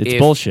 Now, it's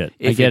bullshit.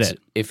 I get it.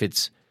 If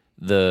it's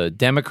the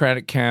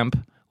Democratic camp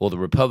or the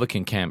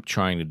Republican camp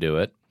trying to do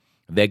it,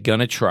 they're going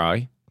to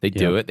try. They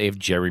do it. They have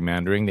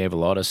gerrymandering. They have a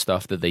lot of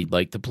stuff that they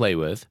like to play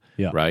with,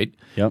 right?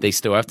 Yep. They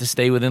still have to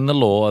stay within the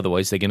law.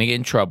 Otherwise, they're going to get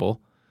in trouble,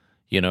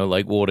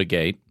 like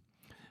Watergate.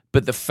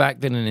 But the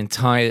fact that an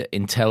entire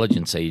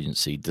intelligence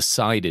agency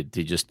decided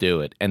to just do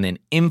it and then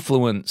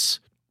influence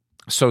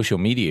social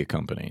media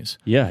companies.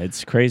 Yeah,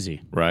 it's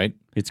crazy. Right?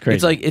 It's crazy.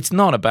 It's like, it's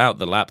not about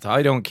the laptop.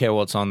 I don't care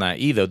what's on that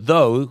either,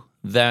 though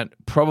that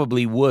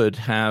probably would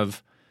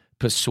have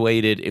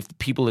persuaded, if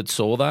people had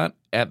saw that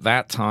at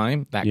that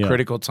time, that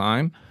critical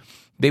time,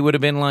 they would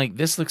have been like,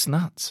 this looks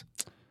nuts.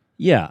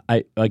 Yeah,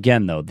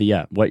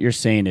 what you're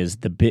saying is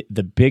the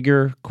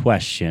bigger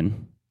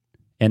question.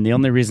 And the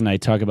only reason I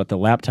talk about the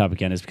laptop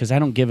again is because I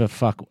don't give a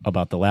fuck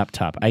about the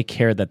laptop. I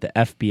care that the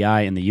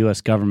FBI and the U.S.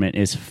 government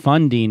is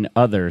funding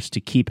others to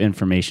keep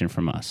information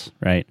from us,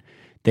 right?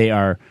 They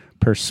are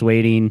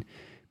persuading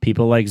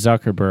people like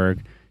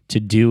Zuckerberg to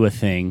do a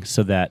thing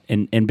so that,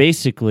 and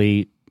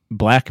basically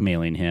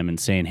blackmailing him and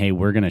saying, hey,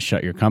 we're going to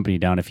shut your company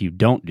down if you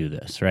don't do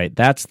this, right?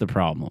 That's the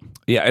problem.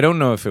 Yeah, I don't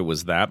know if it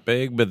was that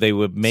big, but they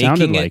were making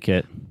Sounded like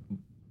it.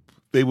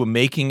 They were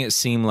making it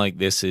seem like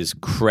this is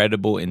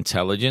credible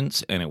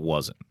intelligence, and it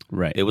wasn't.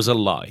 Right. It was a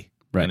lie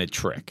and a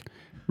trick.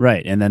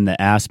 Right. And then the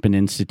Aspen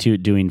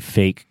Institute doing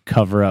fake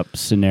cover-up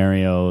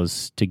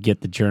scenarios to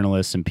get the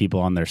journalists and people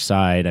on their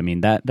side. I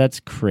mean,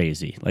 that's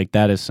crazy. Like,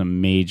 that is some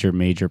major,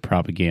 major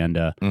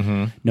propaganda.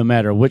 Mm-hmm. No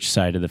matter which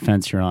side of the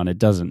fence you're on, it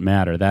doesn't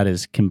matter. That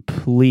is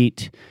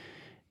complete...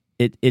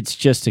 It's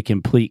just a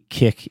complete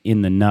kick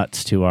in the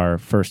nuts to our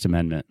First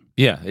Amendment.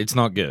 Yeah, it's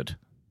not good.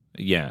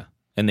 Yeah.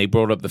 And they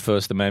brought up the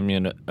First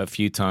Amendment a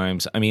few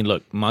times. I mean,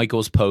 look,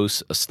 Michael's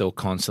posts are still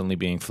constantly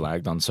being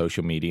flagged on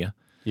social media.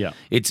 Yeah.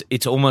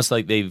 It's almost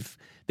like they've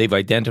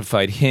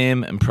identified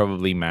him and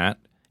probably Matt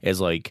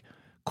as like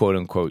quote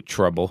unquote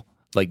trouble.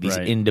 Like these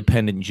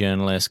independent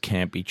journalists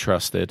can't be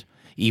trusted,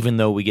 even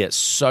though we get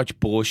such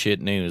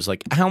bullshit news.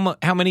 Like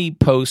how many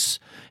posts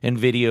and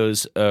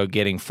videos are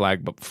getting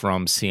flagged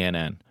from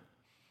CNN?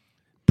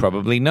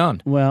 Probably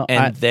none. Well,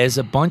 and there's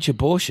a bunch of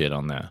bullshit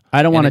on there.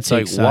 I don't want to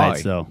take like,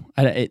 sides, why?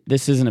 though.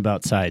 This isn't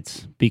about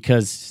sides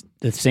because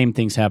the same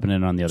thing's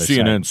happening on the other side.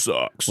 CNN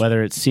sucks.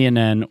 Whether it's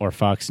CNN or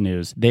Fox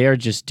News, they are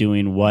just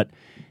doing what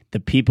the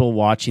people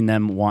watching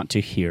them want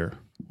to hear,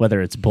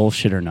 whether it's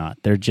bullshit or not.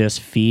 They're just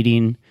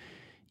feeding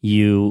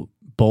you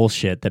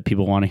bullshit that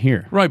people want to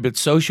hear. Right, but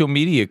social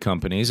media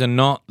companies are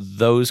not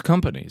those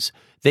companies.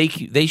 They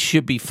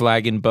should be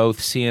flagging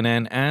both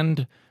CNN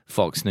and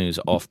Fox News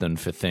often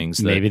for things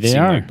that Maybe they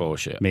seem are. like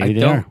bullshit. Maybe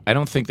they are. I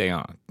don't think they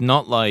are.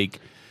 Not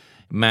like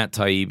Matt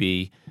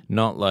Taibbi,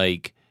 not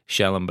like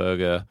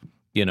Schellenberger,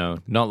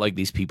 not like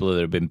these people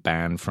that have been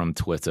banned from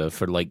Twitter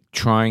for like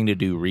trying to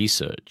do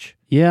research.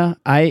 Yeah,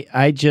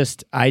 I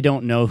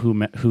don't know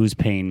who's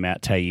paying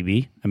Matt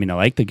Taibbi. I mean, I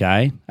like the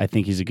guy. I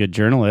think he's a good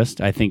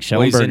journalist. I think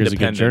Schellenberger is a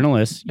good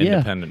journalist.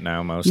 Independent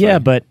now, mostly. Yeah,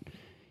 but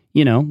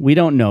we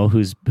don't know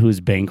who's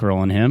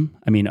bankrolling him.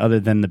 I mean, other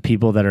than the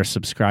people that are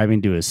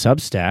subscribing to his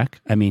Substack.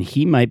 I mean,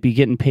 he might be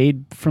getting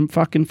paid from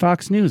fucking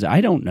Fox News.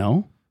 I don't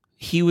know.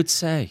 He would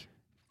say.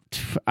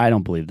 I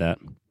don't believe that.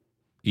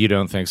 You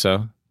don't think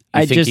so?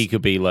 You think he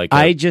could be like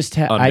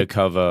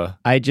undercover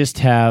I just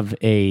have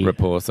a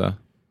reporter?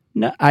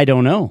 No, I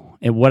don't know.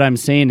 And what I'm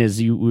saying is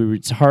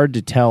it's hard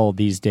to tell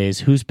these days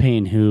who's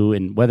paying who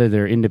and whether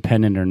they're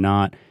independent or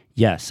not.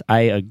 Yes,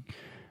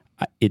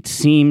 it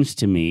seems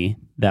to me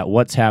that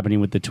what's happening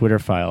with the Twitter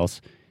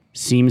files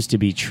seems to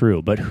be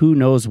true, but who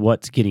knows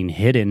what's getting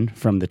hidden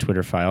from the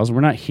Twitter files?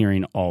 We're not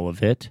hearing all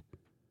of it.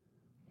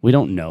 We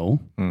don't know.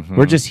 Mm-hmm.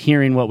 We're just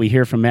hearing what we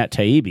hear from Matt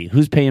Taibbi.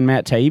 Who's paying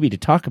Matt Taibbi to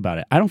talk about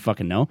it? I don't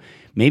fucking know.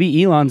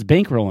 Maybe Elon's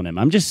bankrolling him.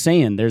 I'm just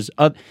saying this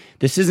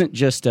isn't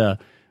just a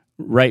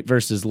right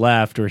versus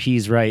left or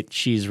he's right,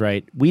 she's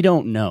right. We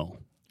don't know.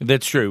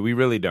 That's true. We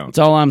really don't. That's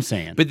all I'm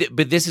saying.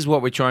 But this is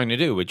what we're trying to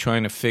do. We're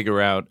trying to figure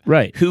out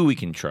who we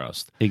can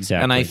trust.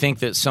 Exactly. And I think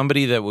that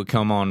somebody that would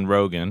come on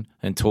Rogan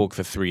and talk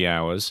for 3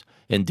 hours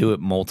and do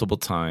it multiple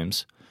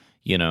times,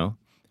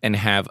 and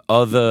have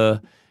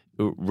other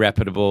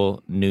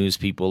reputable news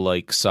people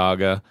like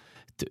Saga,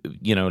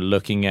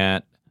 looking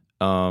at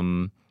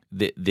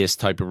this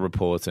type of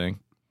reporting,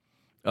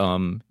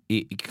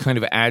 it kind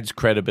of adds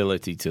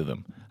credibility to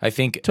them. I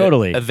think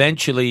totally.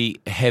 Eventually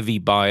heavy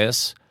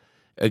bias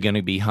are going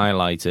to be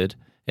highlighted,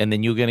 and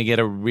then you're going to get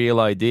a real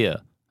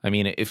idea. I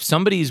mean, if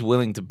somebody's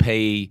willing to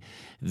pay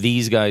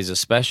these guys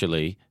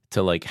especially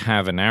to like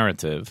have a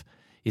narrative,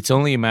 it's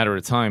only a matter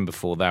of time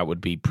before that would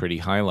be pretty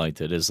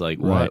highlighted as like,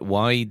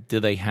 why do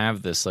they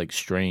have this like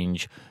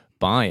strange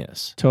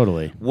bias?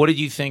 Totally. What did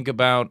you think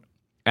about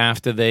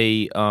after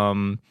they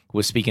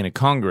were speaking to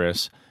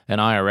Congress, an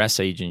IRS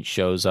agent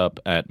shows up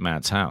at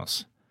Matt's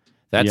house?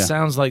 That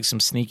sounds like some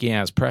sneaky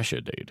ass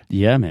pressure, dude.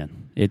 Yeah,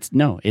 man. It's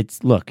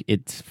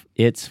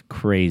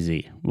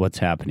crazy what's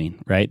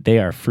happening, right? They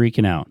are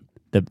freaking out.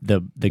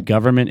 The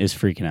government is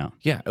freaking out.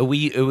 Yeah. Are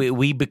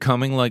we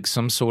becoming like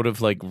some sort of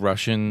like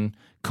Russian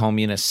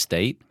communist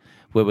state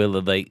where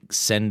we'll like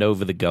send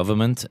over the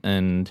government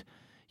and,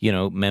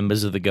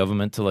 members of the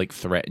government to like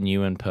threaten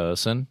you in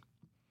person?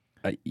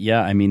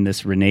 Yeah, I mean,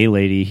 this Renee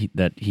lady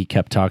that he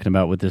kept talking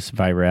about with this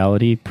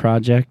virality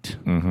project,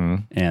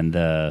 and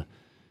the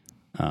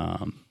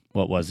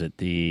what was it?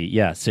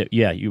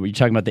 You were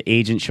talking about the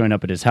agent showing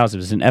up at his house. It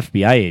was an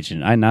FBI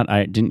agent.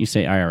 Didn't you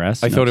say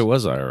IRS? I thought it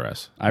was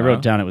IRS. I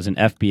wrote down it was an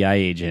FBI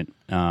agent.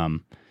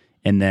 And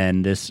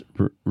then this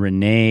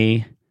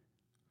Renee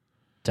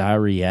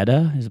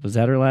Darietta, was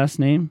that her last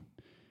name?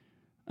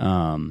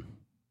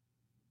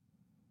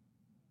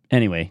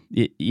 Anyway,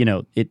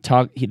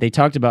 they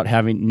talked about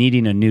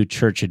needing a new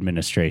church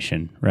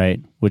administration, right?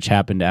 Which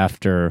happened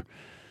after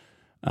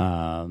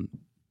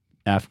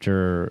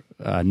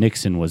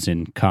Nixon was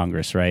in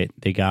Congress, right?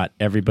 They got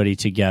everybody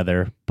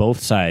together, both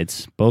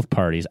sides, both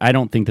parties. I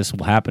don't think this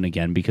will happen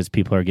again because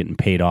people are getting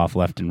paid off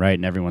left and right,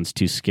 and everyone's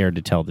too scared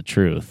to tell the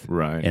truth,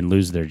 right, and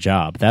lose their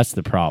job. That's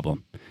the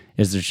problem.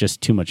 Is there's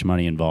just too much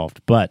money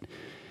involved. But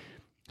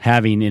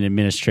having an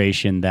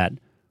administration that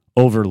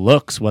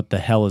overlooks what the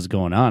hell is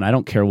going on, I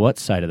don't care what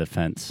side of the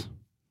fence.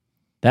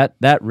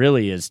 That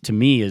really is, to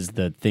me, is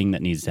the thing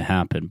that needs to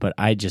happen. But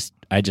I just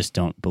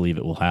don't believe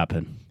it will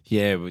happen.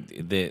 Yeah,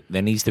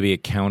 there needs to be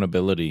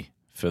accountability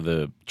for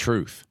the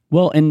truth.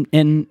 Well, and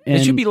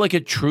it should be like a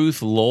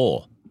truth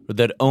law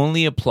that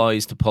only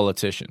applies to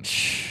politicians.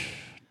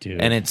 Dude.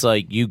 And it's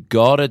like, you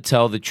gotta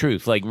tell the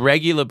truth. Like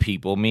regular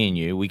people, me and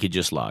you, we could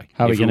just lie.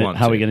 How are we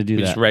gonna do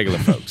that? Just regular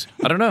folks.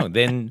 I don't know.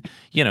 Then,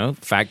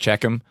 fact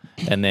check them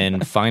and then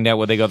find out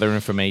where they got their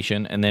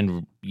information and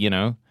then,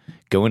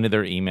 go into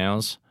their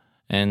emails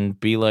and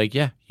be like,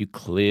 yeah, you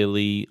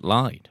clearly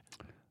lied.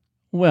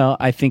 Well,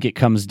 I think it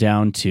comes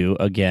down to,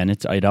 again,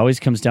 it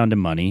always comes down to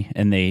money,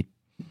 and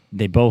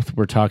they both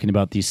were talking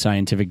about these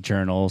scientific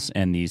journals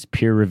and these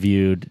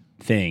peer-reviewed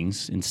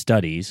things and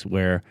studies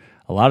where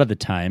a lot of the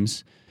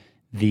times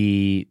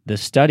the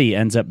study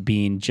ends up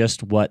being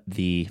just what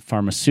the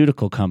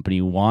pharmaceutical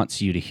company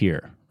wants you to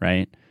hear,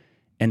 right?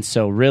 And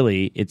so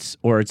really it's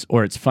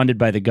funded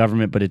by the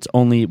government, but it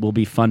will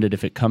be funded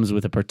if it comes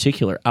with a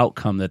particular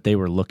outcome that they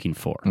were looking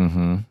for.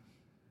 Mm-hmm.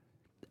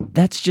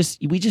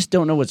 We just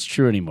don't know what's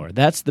true anymore.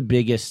 That's the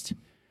biggest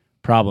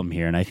problem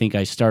here. And I think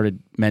I started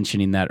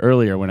mentioning that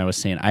earlier when I was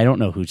saying I don't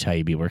know who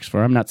Taibbi works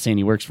for. I'm not saying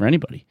he works for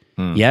anybody.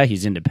 Yeah,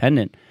 he's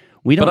independent.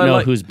 We don't know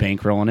who's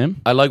bankrolling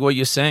him. I like what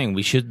you're saying.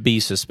 We should be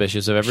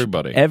suspicious of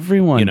everybody.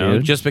 Everyone,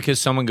 dude. Just because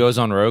someone goes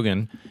on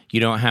Rogan, you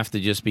don't have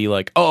to just be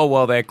like, oh,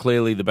 well, they're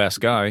clearly the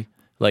best guy.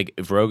 Like,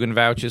 if Rogan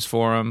vouches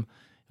for him,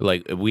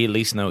 like, we at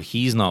least know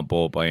he's not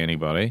bought by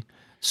anybody.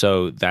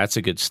 So that's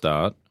a good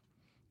start.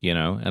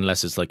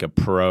 Unless it's like a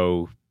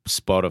pro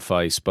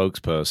Spotify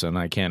spokesperson,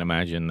 I can't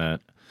imagine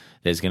that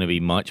there's going to be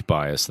much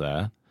bias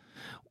there.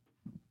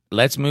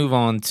 Let's move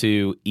on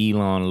to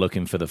Elon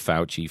looking for the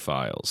Fauci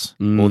files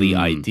or the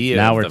idea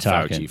of the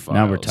Fauci files.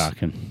 Now we're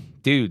talking.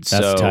 Dude,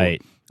 that's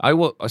tight.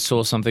 I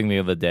saw something the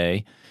other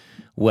day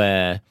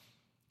where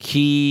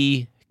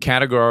he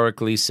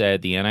categorically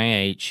said the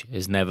NIH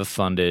has never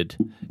funded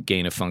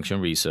gain-of-function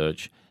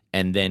research,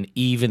 and then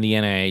even the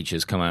NIH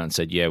has come out and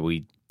said, yeah,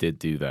 we did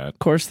do that. Of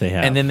course they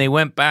have. And then they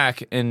went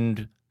back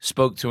and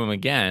spoke to him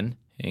again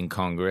in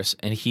Congress,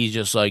 and he's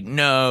just like,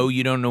 no,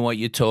 you don't know what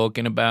you're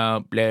talking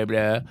about, blah,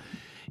 blah.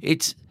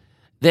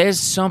 There's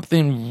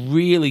something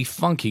really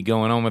funky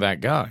going on with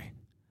that guy.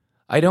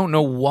 I don't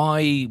know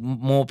why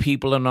more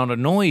people are not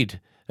annoyed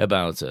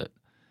about it.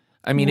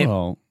 I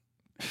mean,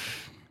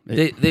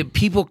 the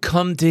people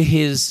come to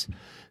his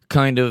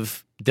kind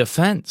of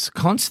defense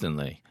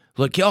constantly.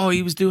 Like, oh,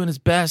 he was doing his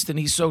best and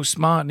he's so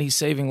smart and he's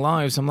saving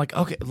lives. I'm like,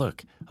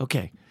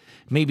 okay,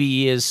 maybe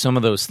he is some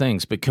of those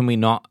things, but can we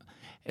not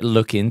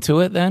look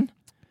into it then?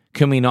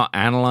 Can we not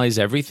analyze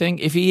everything?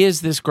 If he is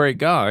this great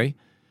guy,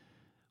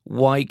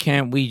 why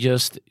can't we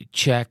just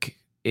check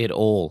it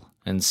all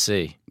and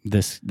see?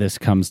 This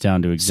comes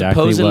down to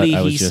exactly Supposedly, what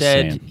I was just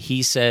saying.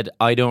 He said,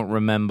 I don't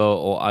remember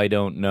or I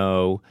don't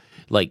know,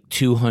 like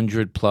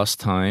 200 plus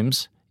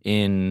times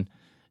in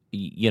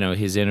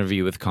his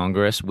interview with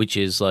Congress, which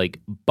is like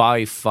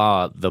by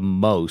far the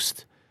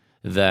most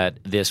that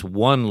this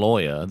one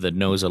lawyer that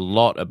knows a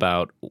lot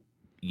about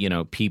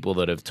people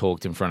that have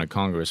talked in front of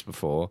Congress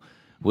before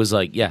was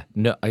like, yeah,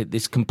 no,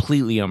 it's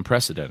completely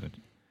unprecedented.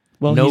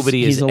 Well,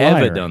 nobody has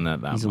ever done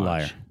that much. He's a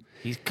liar.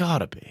 He's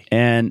gotta be,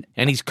 and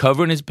he's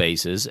covering his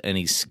bases, and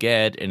he's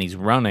scared, and he's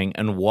running.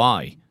 And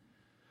why?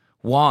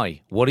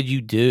 Why? What did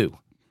you do?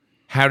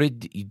 How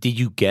did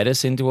you get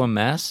us into a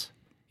mess?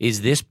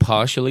 Is this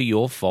partially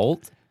your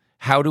fault?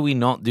 How do we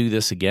not do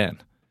this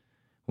again?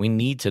 We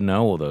need to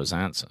know all those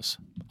answers.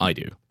 I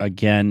do.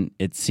 Again,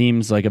 it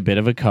seems like a bit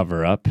of a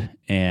cover-up,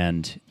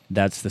 and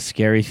that's the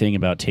scary thing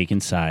about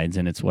taking sides,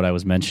 and it's what I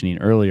was mentioning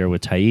earlier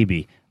with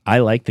Taibbi. I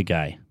like the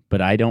guy,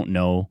 but I don't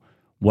know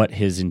what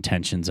his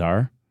intentions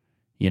are.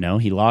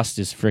 He lost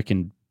his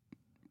freaking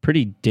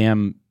pretty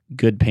damn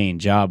good-paying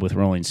job with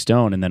Rolling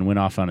Stone and then went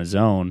off on his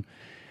own.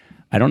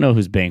 I don't know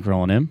who's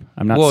bankrolling him.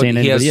 I'm not saying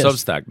anybody is. He has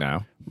Substack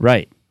now.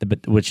 Right,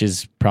 which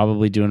is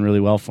probably doing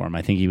really well for him.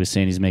 I think he was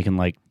saying he's making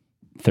like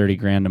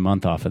 $30,000 a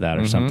month off of that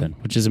or something,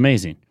 which is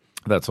amazing.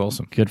 That's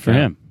awesome. Good for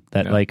him.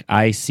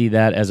 I see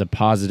that as a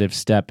positive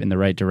step in the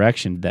right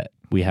direction, that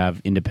we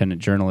have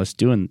independent journalists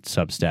doing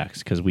Substacks,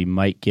 because we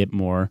might get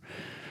more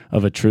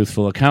of a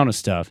truthful account of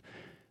stuff.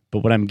 But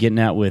what I'm getting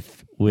at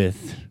with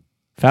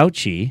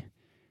Fauci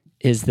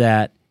is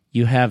that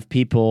you have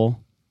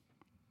people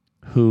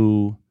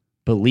who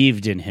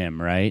believed in him,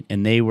 right?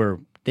 And they were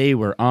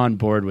on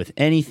board with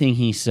anything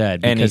he said,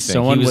 because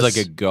someone he was like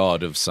a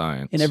god of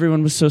science, and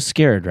everyone was so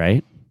scared,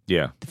 right?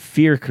 Yeah, the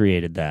fear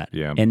created that.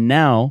 Yeah, and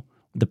now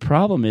the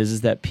problem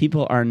is that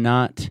people are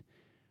not.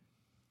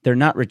 They're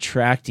not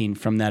retracting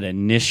from that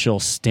initial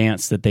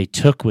stance that they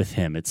took with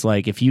him. It's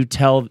like if you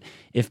start,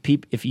 if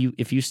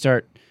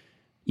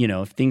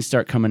things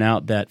start coming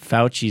out that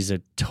Fauci's a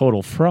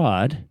total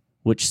fraud,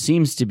 which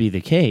seems to be the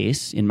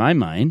case in my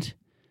mind,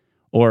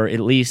 or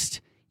at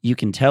least you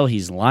can tell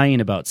he's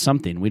lying about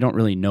something. We don't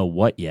really know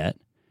what yet,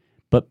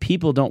 but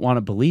people don't want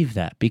to believe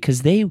that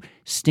because they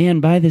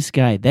stand by this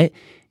guy. That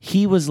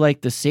he was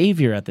like the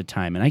savior at the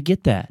time, and I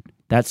get that.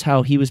 That's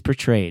how he was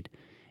portrayed.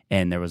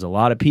 And there was a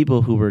lot of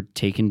people who were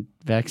taking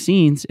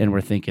vaccines and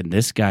were thinking,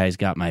 this guy's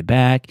got my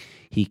back,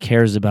 he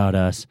cares about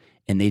us,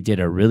 and they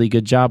did a really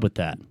good job with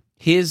that.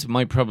 Here's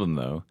my problem,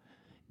 though.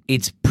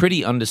 It's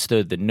pretty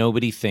understood that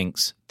nobody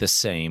thinks the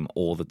same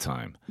all the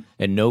time,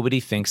 and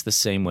nobody thinks the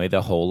same way their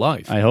whole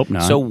life. I hope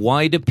not. So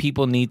why do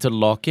people need to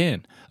lock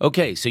in?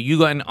 Okay, so you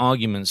got in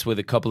arguments with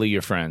a couple of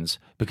your friends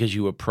because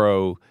you were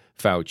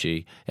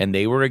pro-Fauci, and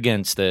they were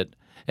against it,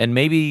 and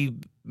maybe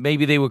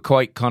they were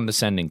quite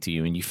condescending to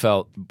you and you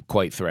felt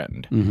quite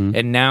threatened. Mm-hmm.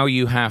 And now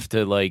you have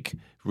to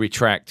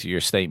retract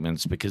your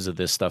statements because of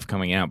this stuff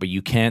coming out, but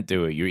you can't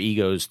do it. Your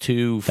ego's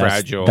too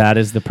fragile. That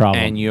is the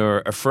problem. And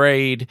you're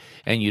afraid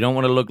and you don't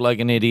want to look like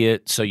an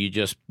idiot, so you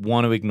just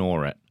want to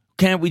ignore it.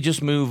 Can't we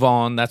just move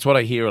on? That's what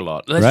I hear a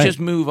lot. Let's just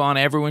move on.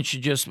 Everyone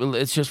should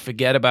let's just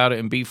forget about it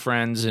and be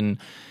friends, and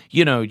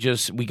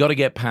we got to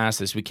get past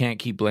this. We can't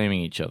keep blaming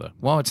each other.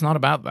 Well, it's not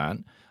about that.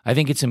 I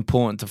think it's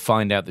important to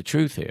find out the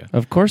truth here.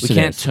 Of course we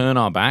can't turn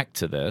our back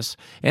to this.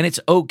 And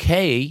it's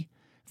okay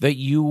that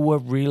you were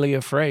really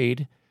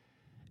afraid,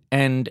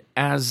 and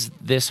as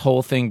this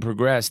whole thing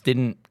progressed,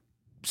 didn't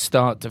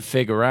start to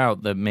figure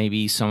out that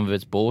maybe some of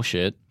it's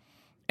bullshit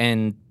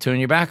and turn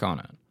your back on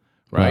it,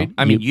 right? Well,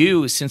 I mean,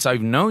 you, since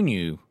I've known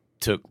you,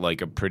 took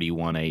like a pretty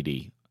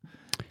 180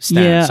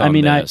 stance on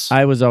this.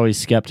 I was always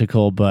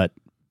skeptical, but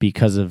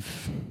because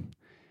of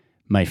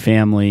my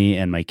family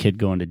and my kid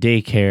going to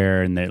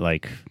daycare, and that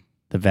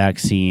the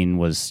vaccine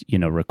was,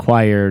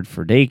 required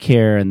for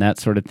daycare and that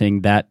sort of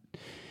thing. But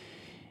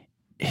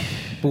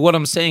what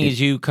I'm saying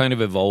is you kind of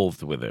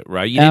evolved with it,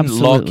 right? You didn't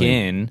lock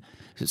in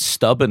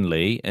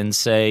stubbornly and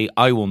say,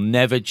 I will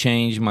never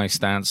change my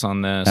stance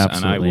on this,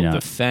 and I will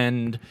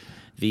defend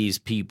these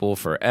people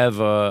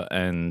forever.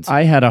 And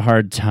I had a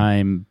hard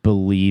time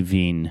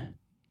believing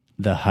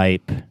the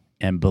hype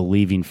and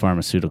believing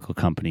pharmaceutical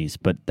companies,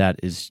 but that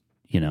is,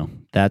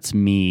 that's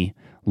me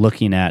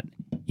looking at,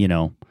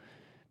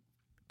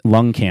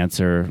 lung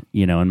cancer,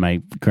 and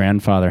my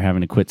grandfather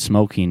having to quit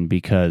smoking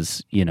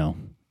because,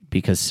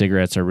 because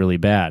cigarettes are really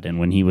bad. And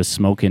when he was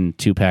smoking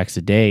 2 packs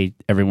a day,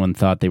 everyone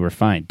thought they were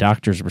fine.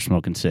 Doctors were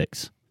smoking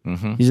 6.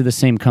 Mm-hmm. These are the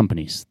same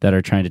companies that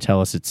are trying to tell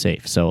us it's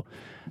safe. So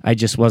I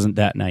just wasn't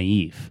that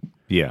naive.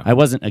 Yeah. I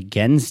wasn't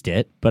against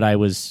it, but I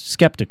was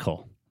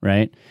skeptical,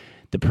 right?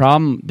 The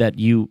problem that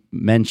you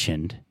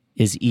mentioned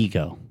is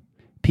ego.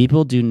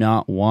 People do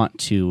not want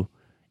to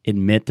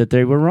admit that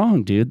they were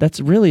wrong, dude. That's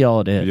really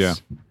all it is. Yeah.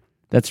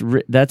 That's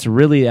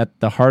really at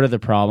the heart of the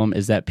problem,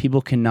 is that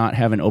people cannot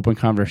have an open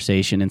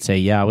conversation and say,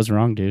 yeah, I was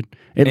wrong, dude.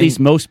 At least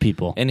most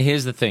people. And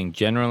here's the thing.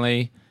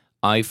 Generally,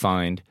 I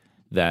find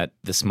that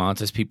the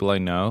smartest people I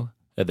know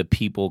are the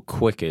people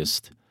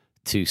quickest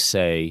to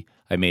say,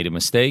 I made a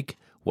mistake.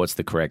 What's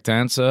the correct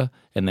answer?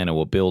 And then I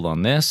will build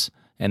on this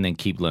and then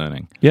keep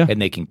learning. Yeah.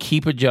 And they can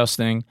keep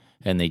adjusting,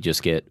 and they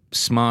just get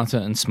smarter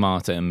and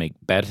smarter and make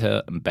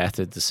better and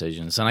better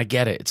decisions. And I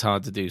get it. It's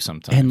hard to do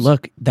sometimes. And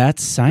look,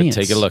 that's science.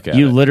 But take a look at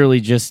you it. literally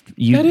just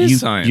That is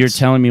science. You're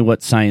telling me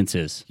what science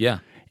is. Yeah.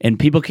 And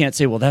people can't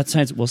say, well, that's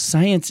science. Well,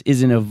 science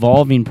is an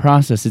evolving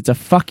process. It's a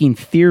fucking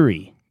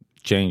theory.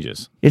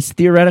 Changes. It's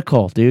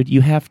theoretical, dude. You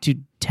have to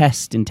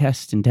test and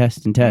test and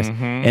test and test.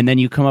 Mm-hmm. And then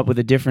you come up with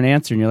a different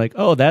answer, and you're like,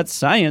 oh, that's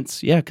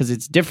science. Yeah, because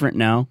it's different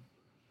now.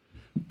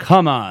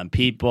 Come on,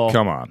 people.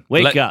 Come on.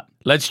 Wake up.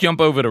 Let's jump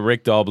over to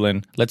Rick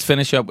Doblin. Let's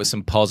finish up with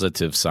some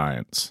positive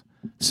science.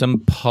 Some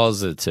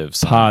positive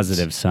science.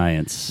 Positive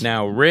science.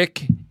 Now,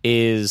 Rick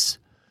is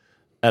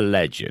a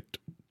legend.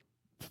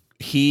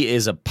 He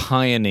is a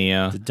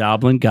pioneer. The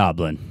Doblin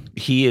Goblin.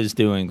 He is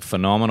doing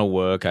phenomenal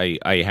work.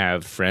 I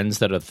have friends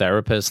that are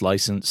therapists,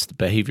 licensed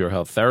behavioral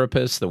health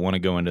therapists, that want to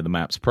go into the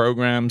MAPS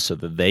program so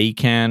that they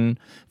can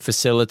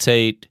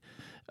facilitate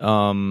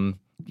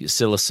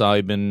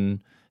psilocybin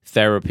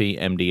therapy,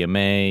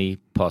 MDMA,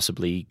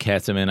 possibly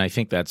ketamine. I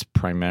think that's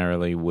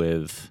primarily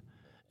with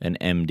an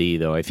MD,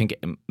 though. I think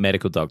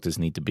medical doctors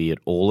need to be at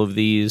all of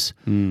these,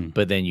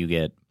 but then you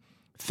get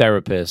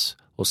therapists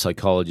or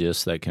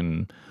psychologists that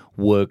can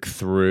work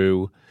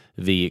through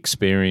the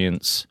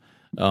experience.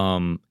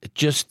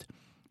 Just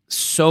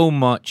so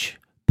much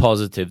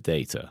positive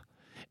data.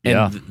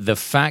 And the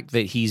fact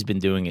that he's been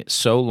doing it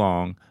so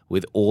long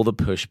with all the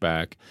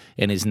pushback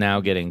and is now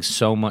getting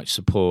so much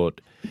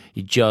support,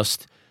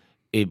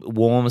 it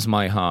warms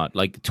my heart.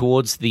 Like,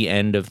 towards the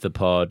end of the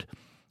pod,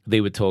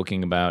 they were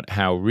talking about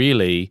how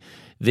really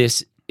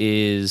this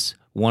is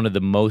one of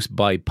the most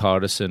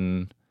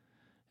bipartisan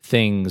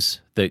things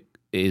that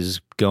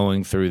is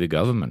going through the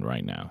government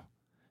right now.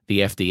 The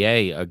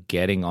FDA are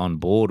getting on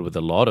board with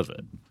a lot of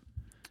it.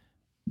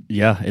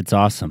 Yeah, it's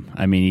awesome.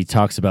 I mean, he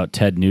talks about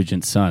Ted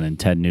Nugent's son, and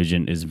Ted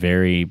Nugent was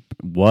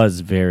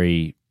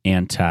very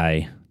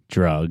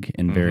anti-drug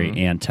and very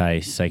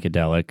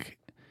anti-psychedelic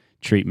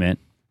treatment,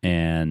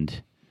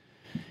 and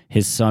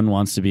his son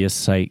wants to be a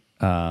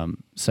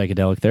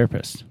psychedelic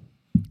therapist.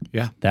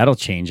 Yeah. That'll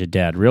change a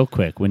dad real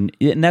quick.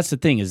 And that's the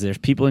thing, is there's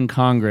people in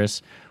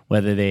Congress,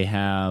 whether they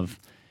have,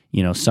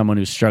 someone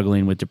who's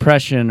struggling with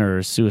depression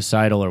or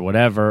suicidal or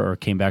whatever, or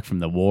came back from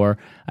the war.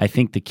 I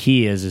think the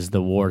key is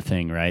the war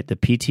thing, right? The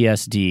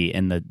PTSD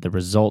and the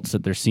results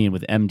that they're seeing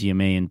with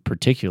MDMA in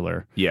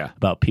particular. Yeah.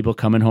 About people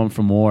coming home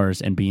from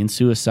wars and being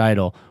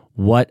suicidal.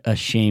 What a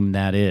shame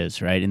that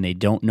is, right? And they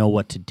don't know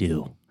what to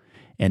do.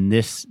 And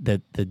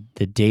the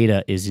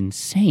data is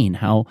insane.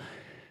 How,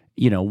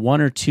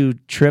 1 or 2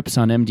 trips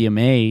on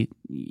MDMA,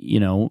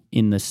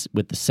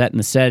 with the set and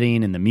the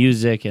setting and the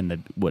music and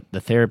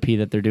the therapy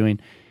that they're doing,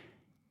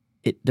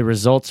 the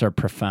results are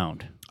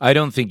profound. I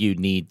don't think you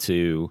need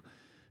to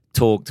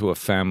talk to a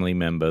family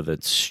member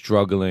that's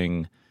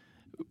struggling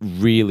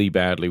really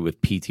badly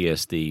with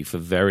PTSD for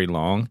very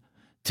long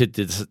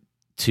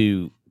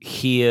to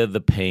hear the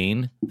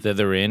pain that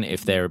they're in,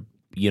 if they're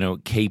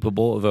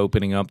capable of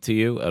opening up to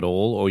you at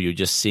all, or you're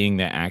just seeing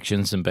their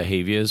actions and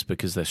behaviors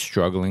because they're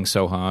struggling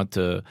so hard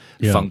to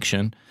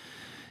function,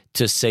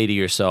 to say to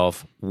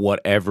yourself,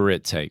 whatever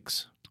it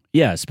takes.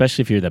 Yeah,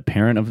 especially if you're the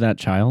parent of that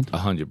child.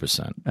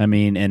 100%. I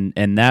mean,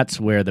 and that's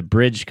where the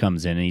bridge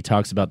comes in, and he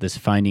talks about this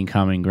finding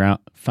common ground,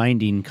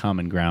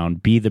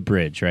 be the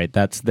bridge, right?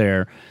 That's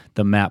the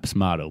MAPS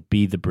motto,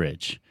 be the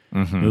bridge.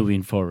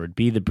 Moving forward,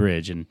 be the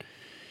bridge. And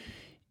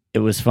it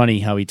was funny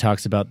how he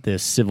talks about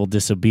this civil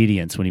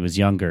disobedience when he was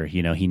younger.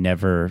 He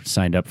never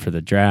signed up for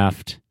the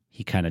draft.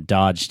 He kind of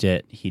dodged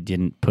it. He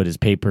didn't put his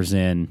papers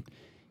in.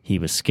 He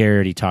was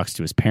scared. He talks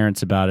to his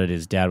parents about it.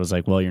 His dad was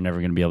like, well, you're never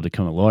going to be able to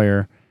become a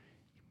lawyer.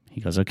 He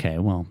goes, okay,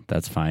 well,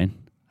 that's fine.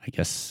 I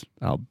guess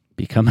I'll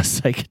become a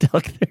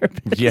psychedelic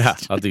therapist. Yeah,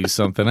 I'll do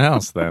something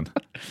else then.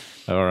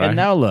 All right. And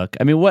now look,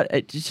 I mean,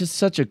 it's just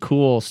such a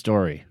cool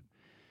story.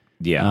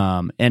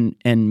 Yeah. And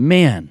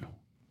man,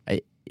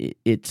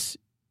 it's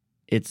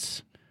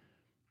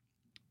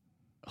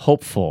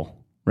hopeful,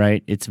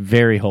 right? It's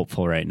very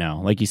hopeful right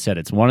now. Like you said,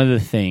 it's one of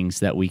the things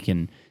that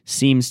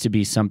seems to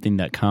be something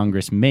that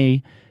Congress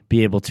may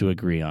be able to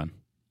agree on,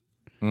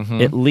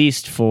 at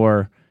least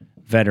for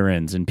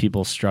veterans and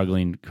people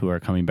struggling who are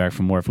coming back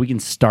from war. If we can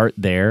start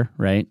there,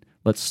 right?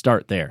 Let's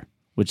start there,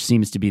 which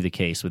seems to be the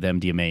case with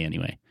MDMA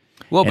anyway.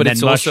 Well, but and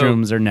it's then also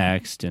mushrooms are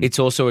next. And it's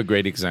also a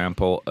great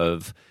example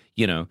of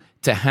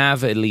to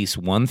have at least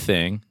one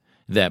thing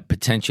that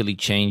potentially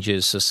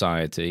changes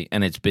society,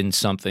 and it's been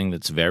something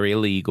that's very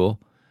illegal,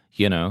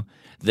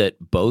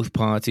 that both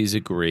parties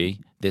agree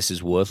this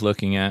is worth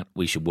looking at.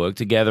 We should work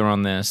together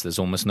on this. There's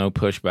almost no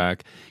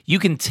pushback. You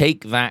can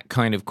take that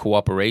kind of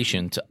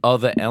cooperation to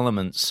other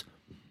elements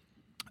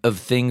of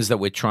things that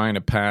we're trying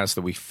to pass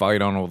that we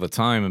fight on all the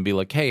time and be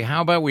like, hey,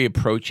 how about we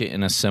approach it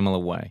in a similar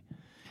way?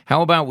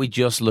 How about we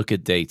just look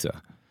at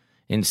data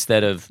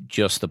instead of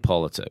just the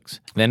politics?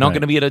 They're not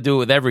going to be able to do it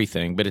with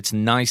everything, but it's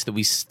nice that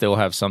we still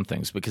have some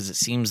things because it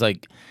seems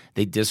like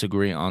they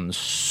disagree on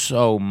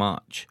so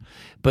much.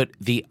 But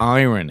the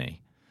irony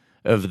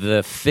of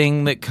the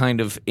thing that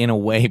kind of, in a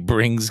way,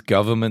 brings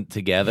government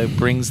together,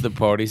 brings the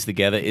parties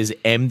together, is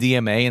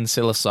MDMA and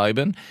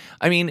psilocybin.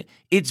 I mean,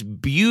 it's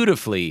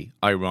beautifully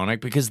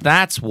ironic because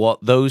that's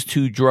what those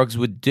two drugs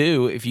would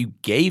do if you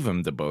gave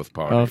them to both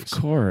parties.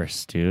 Of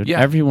course, dude.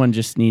 Yeah. Everyone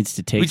just needs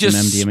to take we some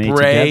just MDMA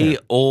spray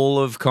together. all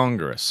of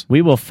Congress.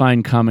 We will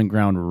find common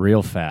ground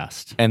real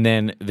fast. And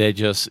then they're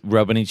just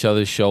rubbing each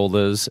other's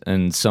shoulders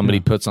and somebody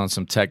puts on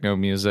some techno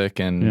music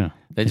and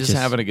they're just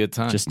having a good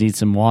time. Just need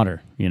some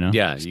water, Yeah,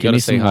 Just you give got to me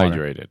stay some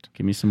water. hydrated.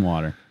 Give me some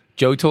water.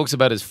 Joe talks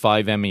about his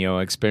 5-MeO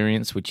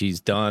experience, which he's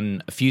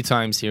done a few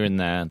times here and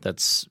there.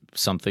 That's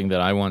something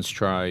that I once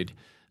tried.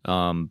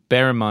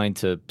 Bear in mind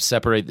to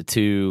separate the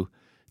two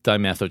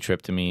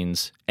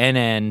dimethyltryptamines.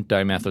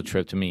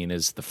 N-dimethyltryptamine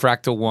is the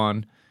fractal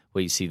one,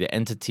 where you see the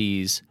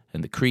entities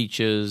and the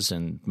creatures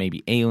and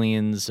maybe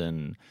aliens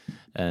and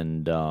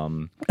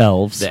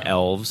Elves. the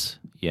elves.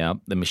 Yeah,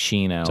 the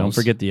machine elves. Don't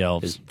forget the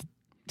elves. As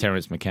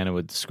Terrence McKenna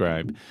would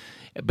describe.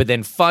 But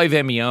then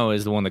 5-MeO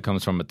is the one that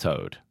comes from a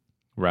toad,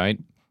 right?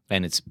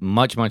 And it's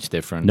much, much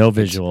different. No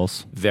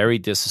visuals. It's very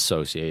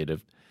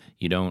disassociative.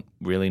 You don't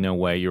really know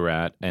where you're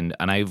at. And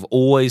I've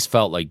always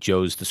felt like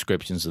Joe's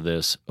descriptions of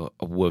this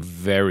were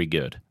very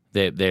good.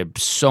 They're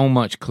so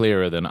much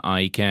clearer than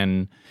I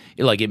can.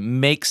 Like, it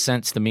makes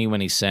sense to me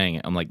when he's saying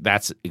it. I'm like,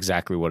 that's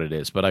exactly what it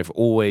is. But I've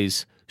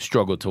always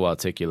struggled to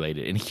articulate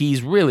it. And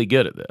he's really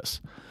good at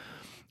this.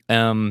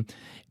 And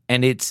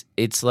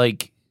it's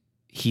like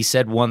he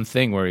said one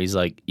thing where he's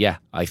like, yeah,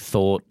 I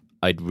thought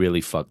I'd really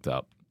fucked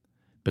up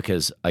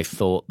because I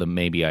thought that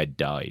maybe I'd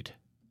died.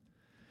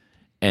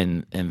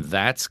 And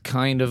that's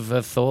kind of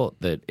a thought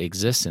that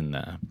exists in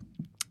there.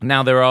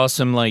 Now, there are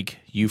some like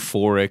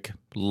euphoric,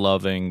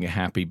 loving,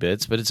 happy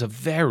bits, but it's a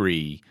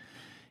very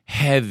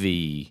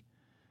heavy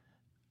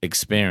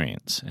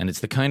experience. And it's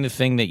the kind of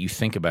thing that you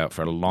think about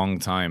for a long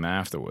time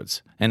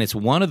afterwards. And it's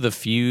one of the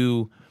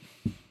few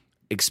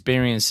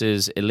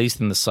experiences, at least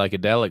in the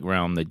psychedelic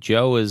realm, that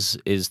Joe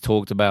is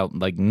talked about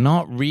like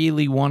not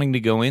really wanting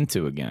to go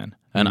into again.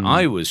 And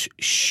I was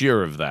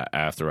sure of that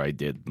after I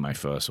did my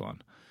first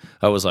one.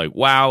 I was like,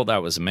 wow,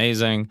 that was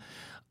amazing.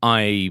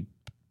 I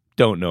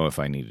don't know if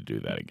I need to do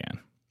that again.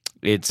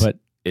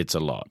 It's a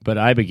lot. But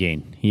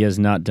Ibogaine, he has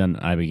not done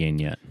Ibogaine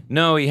yet.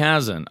 No, he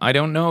hasn't. I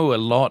don't know a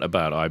lot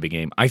about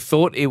Ibogaine. I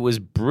thought it was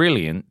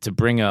brilliant to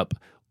bring up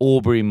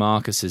Aubrey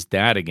Marcus's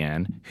dad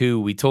again, who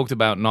we talked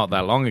about not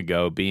that long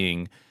ago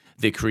being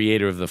the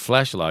creator of the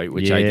Fleshlight,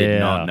 which I did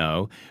not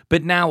know.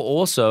 But now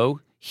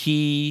also,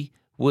 he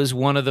was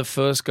one of the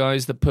first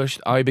guys that pushed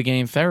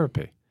Ibogaine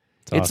therapy.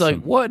 It's awesome.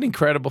 like, what an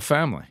incredible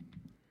family.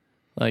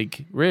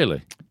 Like,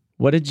 really.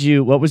 What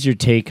was your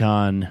take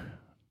on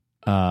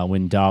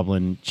when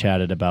Doblin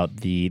chatted about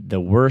the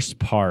worst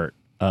part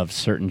of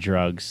certain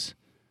drugs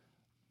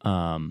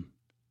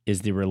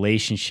is the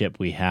relationship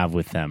we have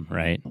with them,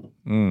 right?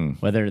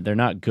 Whether they're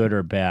not good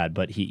or bad,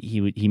 but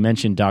he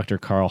mentioned Dr.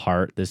 Carl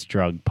Hart, this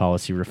drug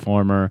policy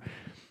reformer.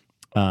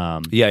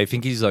 Yeah, I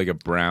think he's like a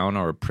Brown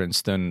or a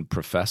Princeton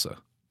professor.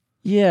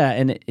 Yeah,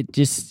 and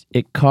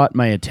it caught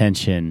my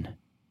attention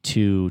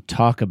to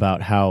talk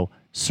about how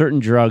certain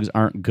drugs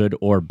aren't good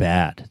or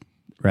bad,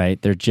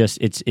 right? They're just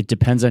it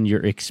depends on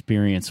your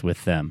experience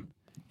with them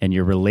and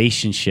your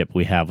relationship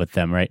we have with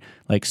them, right?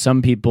 Like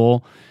some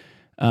people,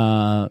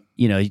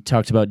 he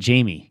talked about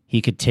Jamie.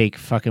 He could take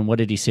fucking, what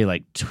did he say,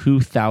 like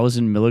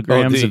 2,000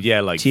 milligrams of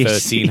like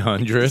THC.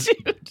 1,300.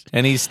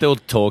 And he's still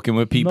talking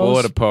with people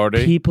at a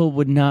party. People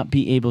would not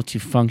be able to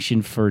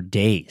function for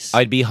days.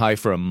 I'd be high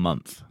for a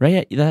month.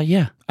 Right?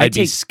 Yeah. I'd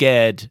be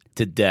scared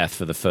to death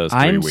for the first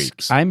 3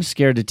 weeks. I'm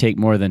scared to take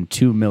more than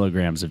 2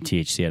 milligrams of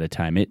THC at a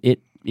time.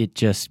 It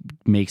just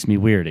makes me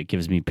weird. It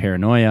gives me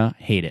paranoia.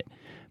 Hate it.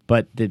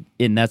 But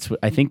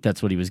I think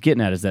that's what he was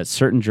getting at, is that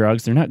certain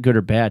drugs, they're not good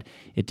or bad.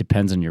 It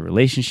depends on your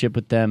relationship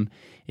with them.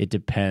 It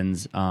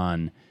depends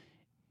on,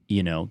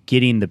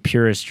 getting the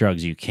purest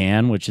drugs you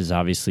can, which is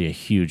obviously a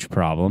huge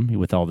problem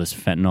with all this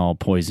fentanyl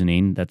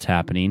poisoning that's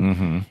happening.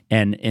 Mm-hmm.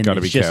 And gotta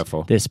it's be just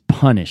careful. This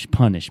punish.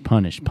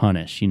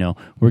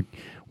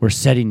 We're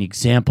setting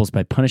examples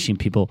by punishing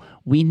people.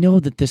 We know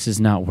that this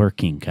is not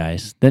working,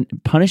 guys. Then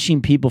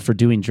punishing people for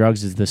doing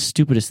drugs is the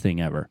stupidest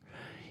thing ever.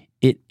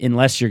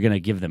 Unless you're going to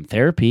give them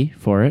therapy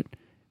for it.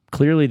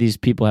 Clearly, these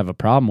people have a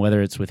problem,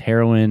 whether it's with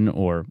heroin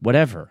or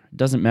whatever. It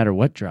doesn't matter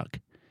what drug.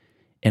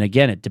 And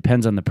again, it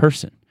depends on the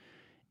person.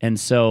 And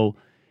so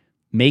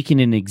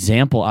making an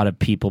example out of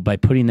people by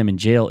putting them in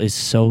jail is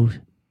so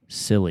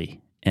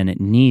silly, and it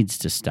needs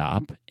to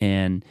stop.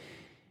 And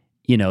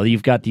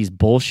you've got these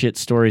bullshit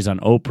stories on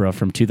Oprah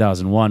from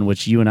 2001,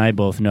 which you and I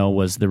both know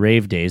was the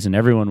rave days, and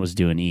everyone was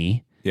doing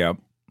E. Yep.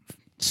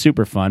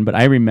 Super fun, but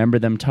I remember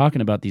them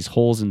talking about these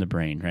holes in the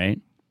brain, right?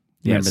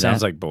 Yeah, it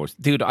sounds like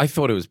bullshit. Dude, I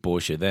thought it was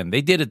bullshit then.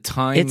 They did a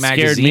Time It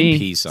magazine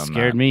piece on that.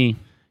 Scared me.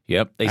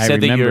 Yep. They I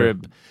said that remember. your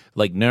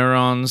like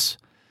neurons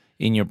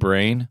in your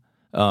brain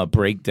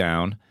break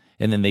down,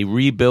 and then they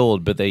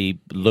rebuild, but they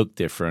look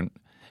different.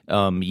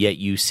 Yet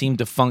you seem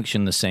to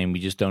function the same. We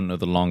just don't know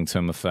the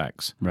long-term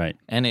effects. Right.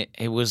 And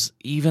it was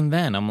even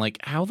then. I'm like,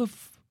 how the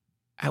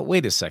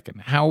wait a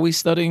second. How are we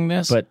studying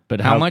this?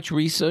 But how much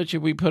research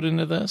have we put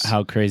into this?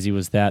 How crazy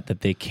was that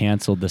they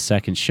canceled the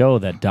second show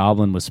that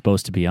Doblin was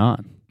supposed to be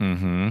on?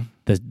 Mm-hmm.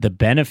 The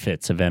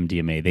benefits of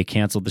MDMA, they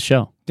canceled the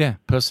show. Yeah,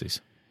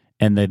 pussies.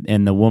 And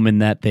the woman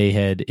that they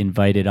had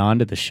invited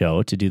onto the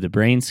show to do the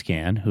brain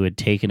scan, who had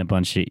taken a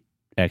bunch of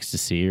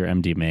ecstasy or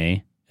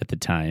MDMA at the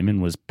time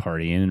and was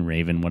partying and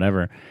raving,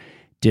 whatever,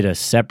 did a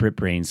separate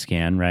brain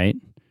scan, right?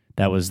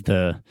 That was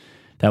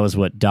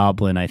what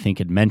Doblin, I think,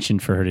 had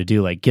mentioned for her to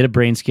do, like get a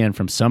brain scan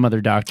from some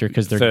other doctor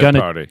because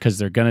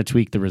they're gonna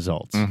tweak the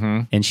results. Mm-hmm.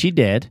 And she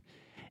did,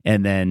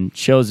 and then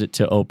shows it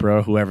to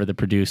Oprah, whoever the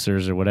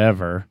producers or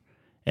whatever,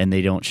 and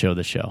they don't show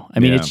the show. I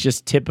mean, It's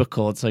just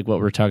typical. It's like what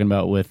we're talking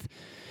about with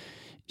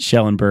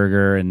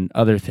Schellenberger and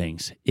other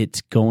things.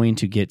 It's going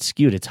to get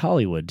skewed. It's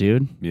Hollywood,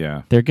 dude.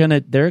 Yeah, they're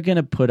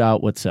gonna put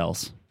out what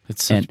sells.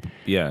 It's so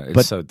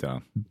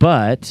dumb.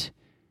 But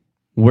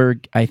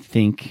I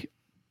think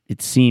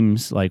it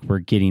seems like we're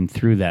getting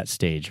through that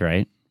stage,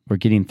 right? We're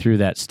getting through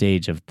that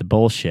stage of the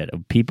bullshit.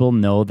 People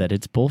know that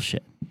it's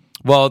bullshit.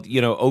 Well,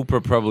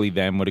 Oprah probably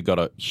then would have got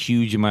a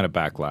huge amount of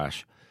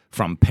backlash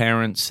from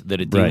parents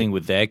that are dealing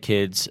with their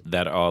kids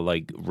that are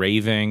like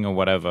raving or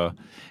whatever.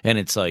 And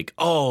it's like,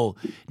 oh,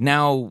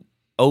 now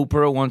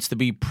Oprah wants to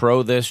be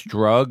pro this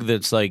drug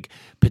that's like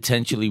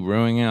potentially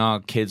ruining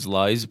our kids'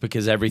 lives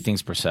because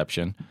everything's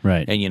perception.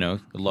 Right. And, a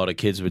lot of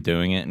kids were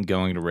doing it and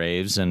going to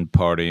raves and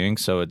partying.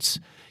 So it's,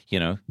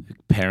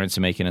 parents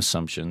are making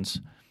assumptions.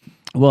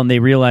 Well, and they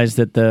realized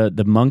that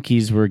the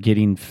monkeys were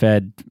getting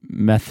fed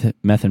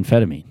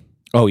methamphetamine.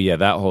 Oh yeah,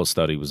 that whole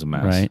study was a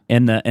mess. Right.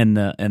 And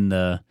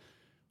the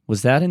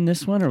was that in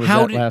this one or was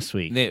that last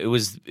week? It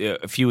was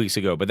a few weeks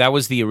ago, but that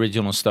was the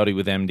original study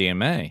with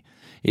MDMA.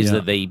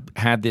 That they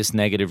had this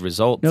negative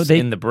result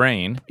in the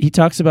brain. He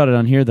talks about it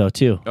on here though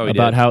too. Oh,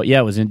 about how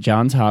it was in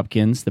Johns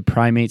Hopkins. The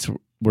primates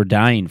were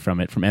dying from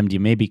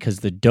MDMA because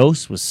the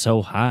dose was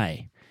so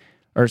high.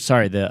 Or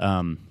sorry,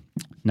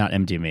 not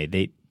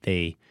MDMA.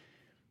 They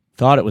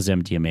thought it was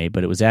MDMA,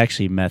 but it was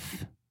actually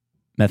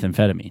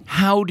methamphetamine.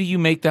 How do you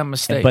make that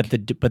mistake? But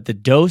the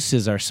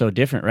doses are so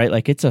different, right?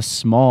 Like it's a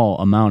small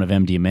amount of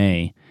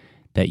MDMA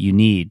that you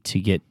need to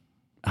get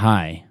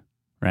high,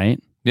 right?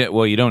 Yeah,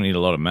 well, you don't need a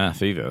lot of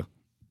meth either.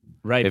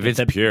 Right. If it's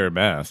pure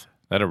meth,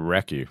 that'll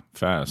wreck you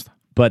fast.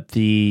 But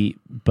the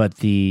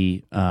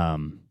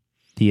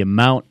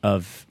amount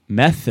of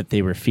meth that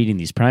they were feeding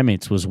these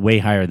primates was way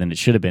higher than it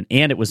should have been,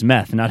 and it was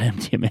meth, not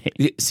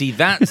MDMA. See,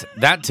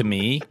 that to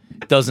me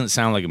doesn't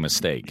sound like a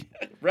mistake.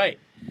 Right.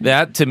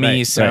 That to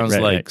me sounds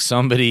like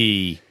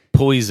somebody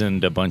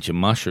poisoned a bunch of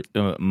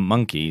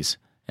monkeys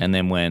and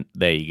then went,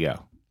 there you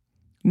go.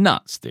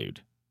 Nuts, dude.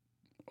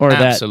 Or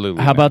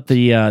absolutely. How about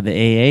the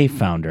AA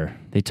founder?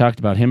 They talked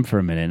about him for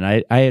a minute.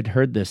 And I had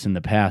heard this in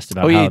the past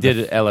about how he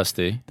did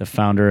LSD. The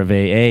founder of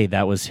AA,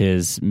 that was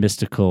his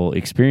mystical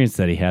experience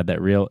that he had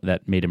that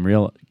made him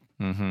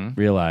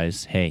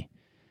realize, hey,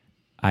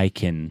 I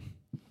can,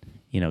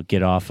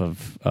 get off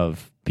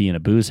of being a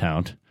booze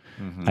hound.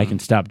 Mm-hmm. I can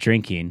stop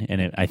drinking,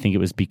 and I think it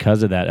was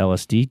because of that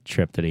LSD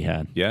trip that he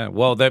had. Yeah,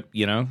 well,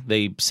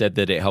 they said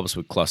that it helps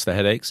with cluster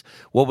headaches.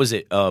 What was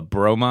it?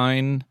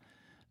 Bromine.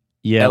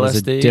 Yeah, LSD, it was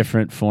a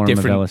different form of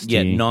LSD.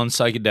 Yeah,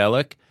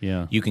 non-psychedelic.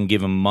 Yeah. You can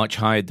give them much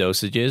higher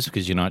dosages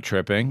because you're not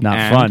tripping.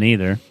 Not fun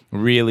either.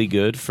 Really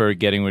good for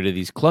getting rid of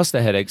these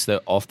cluster headaches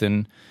that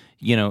often,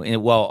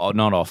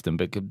 not often,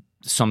 but could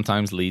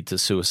sometimes lead to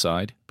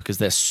suicide because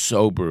they're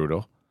so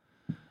brutal.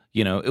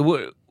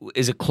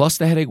 Is a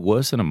cluster headache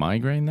worse than a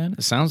migraine then?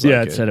 It sounds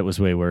like it said it was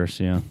way worse,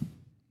 yeah.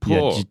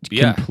 Poor.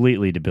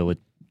 Completely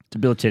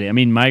debilitating. I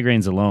mean,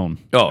 migraines alone.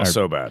 Oh,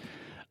 so bad.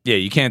 Yeah,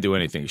 you can't do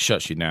anything. It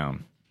shuts you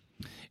down.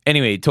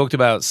 Anyway, he talked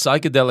about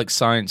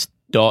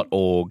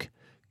psychedelicscience.org.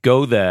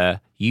 Go there,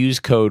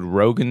 use code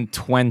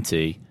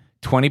Rogan20,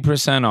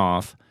 20%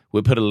 off.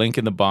 We'll put a link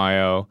in the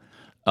bio.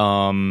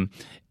 And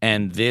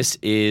this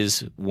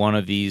is one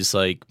of these,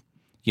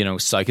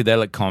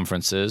 psychedelic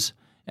conferences.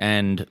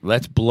 And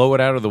let's blow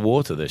it out of the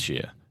water this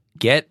year.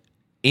 Get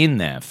in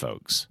there,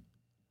 folks.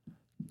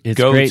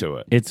 Go great. to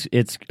it.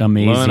 It's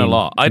amazing. Learn a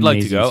lot. I'd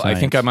like to go. Science. I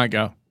think I might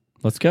go.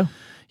 Let's go.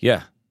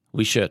 Yeah,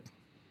 we should.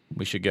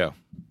 We should go.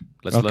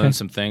 Let's learn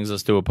some things.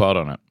 Let's do a pod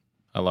on it.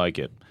 I like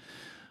it.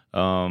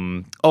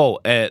 The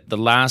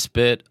last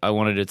bit I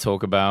wanted to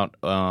talk about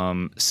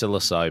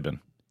psilocybin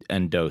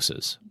and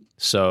doses.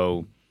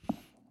 So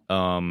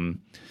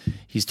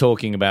He's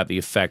talking about the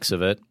effects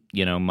of it.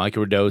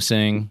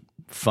 Microdosing,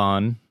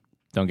 fun.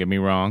 Don't get me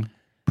wrong.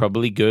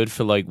 Probably good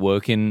for like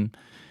working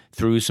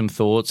through some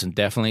thoughts and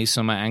definitely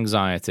some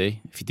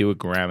anxiety. If you do a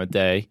gram a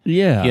day,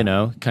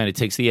 kind of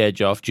takes the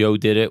edge off. Joe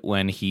did it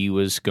when he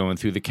was going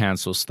through the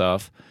cancel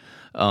stuff.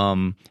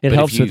 It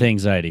helps with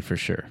anxiety for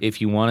sure.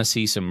 If you want to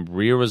see some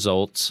real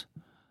results,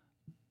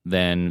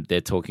 then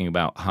they're talking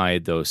about higher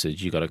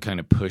dosage. You got to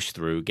kind of push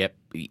through.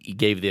 He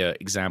gave the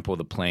example of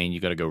the plane. You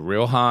got to go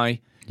real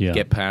high,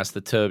 get past the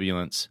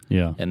turbulence,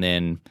 and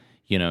then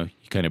you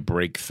kind of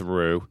break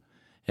through,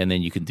 and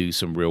then you can do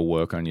some real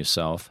work on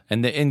yourself.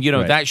 And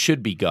that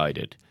should be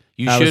guided.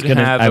 I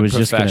was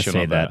just going to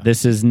say that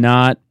this is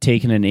not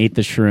taking an eighth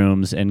of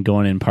shrooms and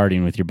going in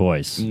partying with your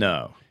boys.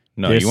 No,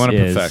 you want a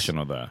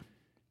professional there.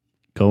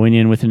 Going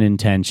in with an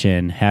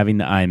intention, having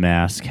the eye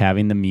mask,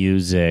 having the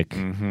music,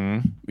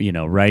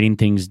 writing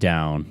things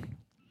down.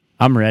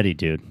 I'm ready,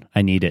 dude.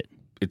 I need it.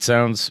 It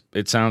sounds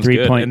good.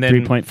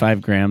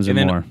 3.5 grams or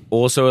more.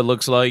 Also, it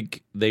looks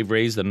like they've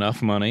raised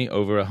enough money,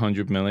 over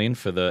 $100 million,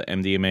 for the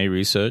MDMA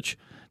research.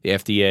 The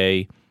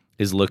FDA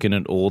is looking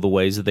at all the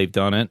ways that they've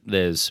done it.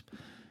 There's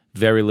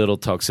very little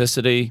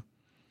toxicity,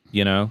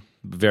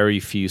 very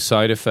few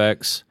side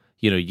effects.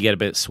 You get a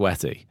bit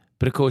sweaty,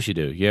 but of course you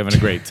do. You're having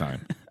a great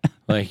time.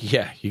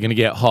 You're going to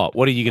get hot.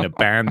 What are you going to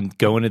ban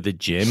going to the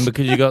gym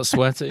because you got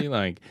sweaty?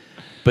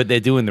 But they're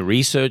doing the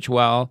research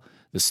well.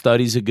 The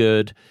studies are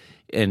good.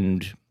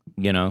 And,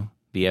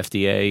 the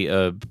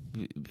FDA,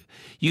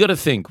 you got to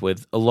think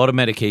with a lot of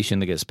medication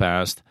that gets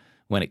passed,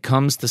 when it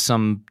comes to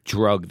some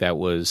drug that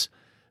was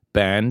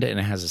banned and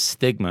it has a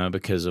stigma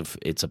because of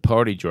it's a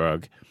party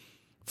drug,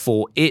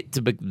 for it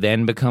to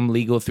then become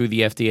legal through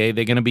the FDA,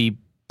 they're going to be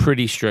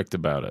pretty strict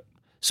about it.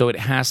 So it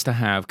has to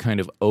have kind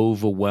of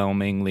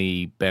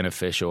overwhelmingly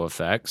beneficial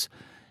effects.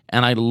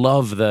 And I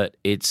love that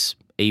it's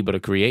able to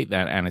create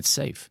that and it's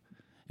safe.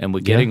 And we're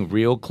getting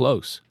real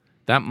close.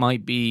 That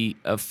might be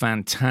a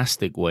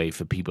fantastic way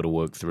for people to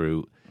work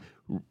through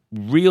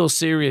real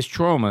serious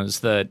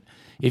traumas that,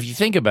 if you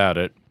think about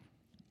it,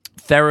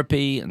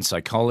 therapy and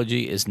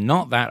psychology is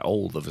not that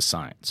old of a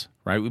science,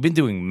 right? We've been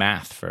doing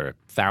math for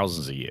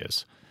thousands of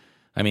years.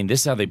 I mean,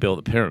 this is how they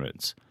built the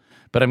pyramids.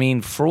 But I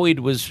mean, Freud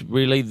was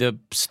really the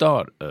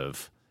start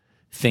of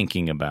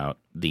thinking about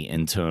the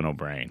internal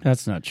brain.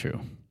 That's not true.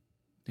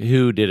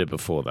 Who did it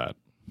before that?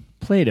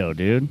 Plato,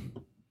 dude.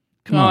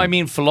 Come on. I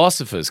mean,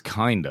 philosophers,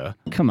 kinda.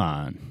 Come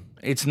on.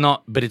 It's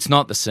not, but it's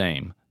not the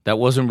same. That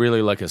wasn't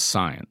really like a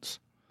science.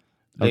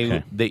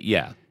 Okay.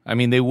 I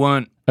mean, they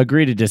weren't.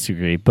 Agree to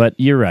disagree, but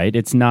you're right.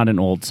 It's not an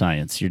old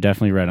science. You're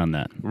definitely right on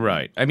that.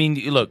 Right. I mean,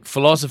 look,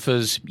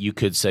 philosophers, you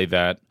could say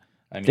that.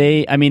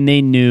 They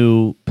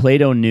knew,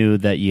 Plato knew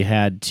that you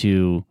had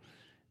to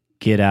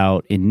get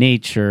out in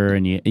nature,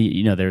 and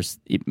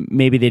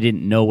maybe they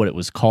didn't know what it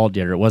was called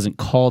yet, or it wasn't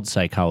called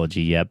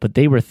psychology yet, but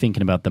they were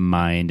thinking about the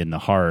mind and the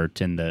heart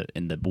and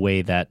the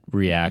way that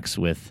reacts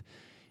with,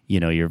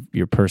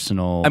 your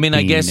personal. I mean,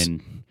 I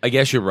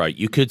guess you're right.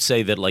 You could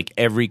say that like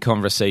every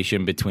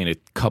conversation between a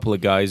couple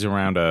of guys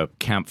around a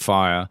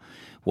campfire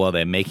while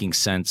they're making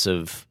sense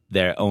of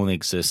their own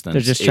existence.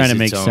 They're just trying to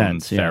make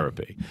sense.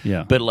 Therapy.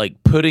 Yeah. But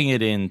like putting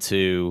it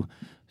into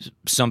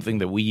something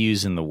that we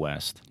use in the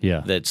West.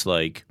 Yeah. That's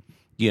like,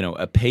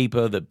 a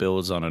paper that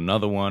builds on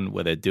another one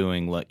where they're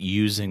doing like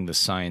using the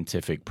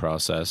scientific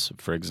process,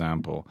 for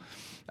example.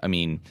 I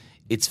mean,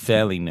 it's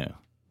fairly new.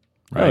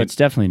 Right? Oh, it's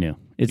definitely new.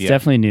 It's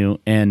definitely new.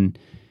 And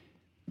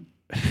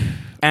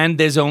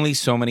there's only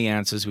so many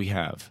answers we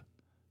have,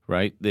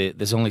 right?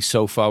 There's only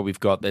so far we've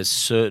got. There's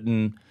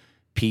certain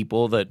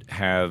people that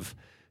have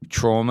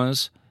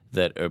traumas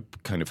that are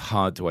kind of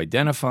hard to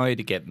identify,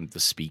 to get them to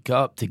speak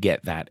up, to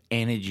get that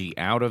energy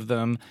out of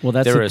them. Well,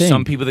 that's there the are thing.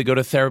 some people that go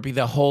to therapy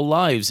their whole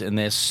lives and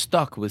they're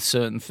stuck with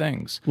certain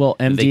things. Well,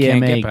 that they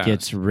can't get MDMA past.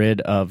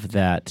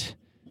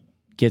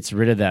 gets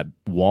rid of that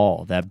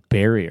wall, that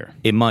barrier.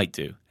 It might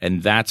do,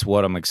 and that's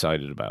what I'm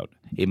excited about.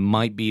 It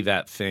might be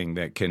that thing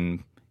that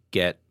can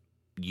get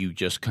you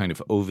just kind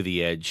of over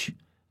the edge.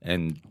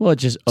 And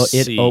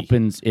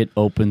it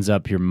opens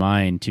up your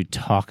mind to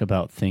talk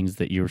about things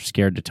that you're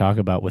scared to talk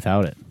about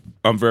without it.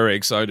 I'm very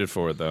excited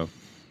for it, though.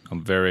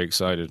 I'm very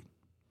excited.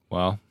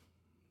 Well,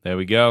 there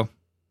we go.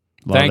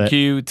 Thank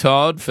you,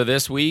 Todd, for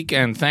this week,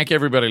 and thank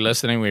everybody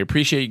listening. We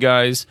appreciate you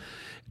guys.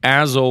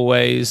 As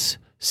always,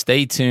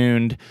 stay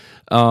tuned.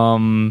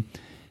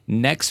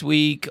 Next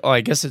week,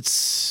 I guess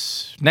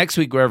it's next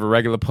week we have a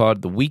regular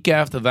pod. The week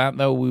after that,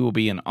 though, we will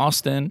be in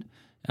Austin.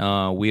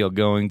 We are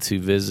going to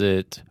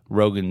visit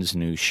Rogan's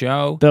new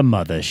show, The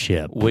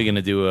Mothership. We're going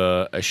to do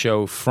a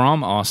show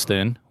from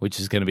Austin, which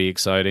is going to be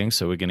exciting.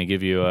 So we're going to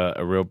give you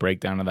a real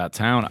breakdown of that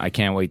town. I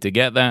can't wait to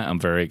get that. I'm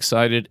very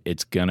excited.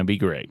 It's going to be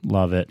great.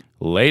 Love it.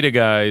 Later,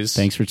 guys.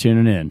 Thanks for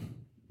tuning in.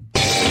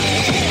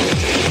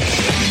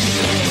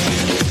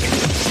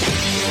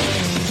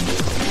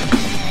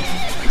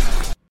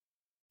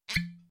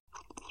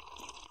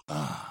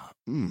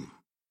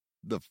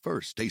 The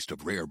first taste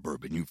of rare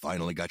bourbon you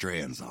finally got your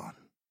hands on.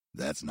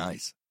 That's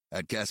nice.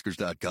 At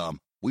Caskers.com,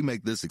 we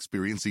make this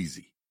experience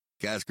easy.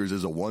 Caskers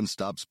is a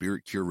one-stop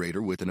spirit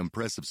curator with an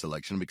impressive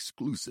selection of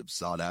exclusive,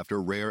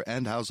 sought-after, rare,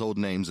 and household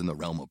names in the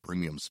realm of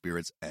premium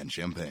spirits and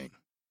champagne.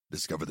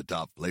 Discover the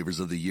top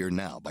flavors of the year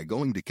now by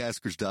going to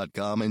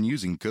Caskers.com and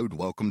using code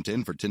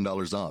WELCOME10 for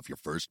 $10 off your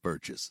first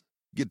purchase.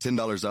 Get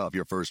 $10 off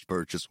your first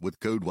purchase with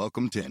code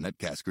WELCOME10 at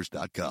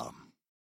Caskers.com.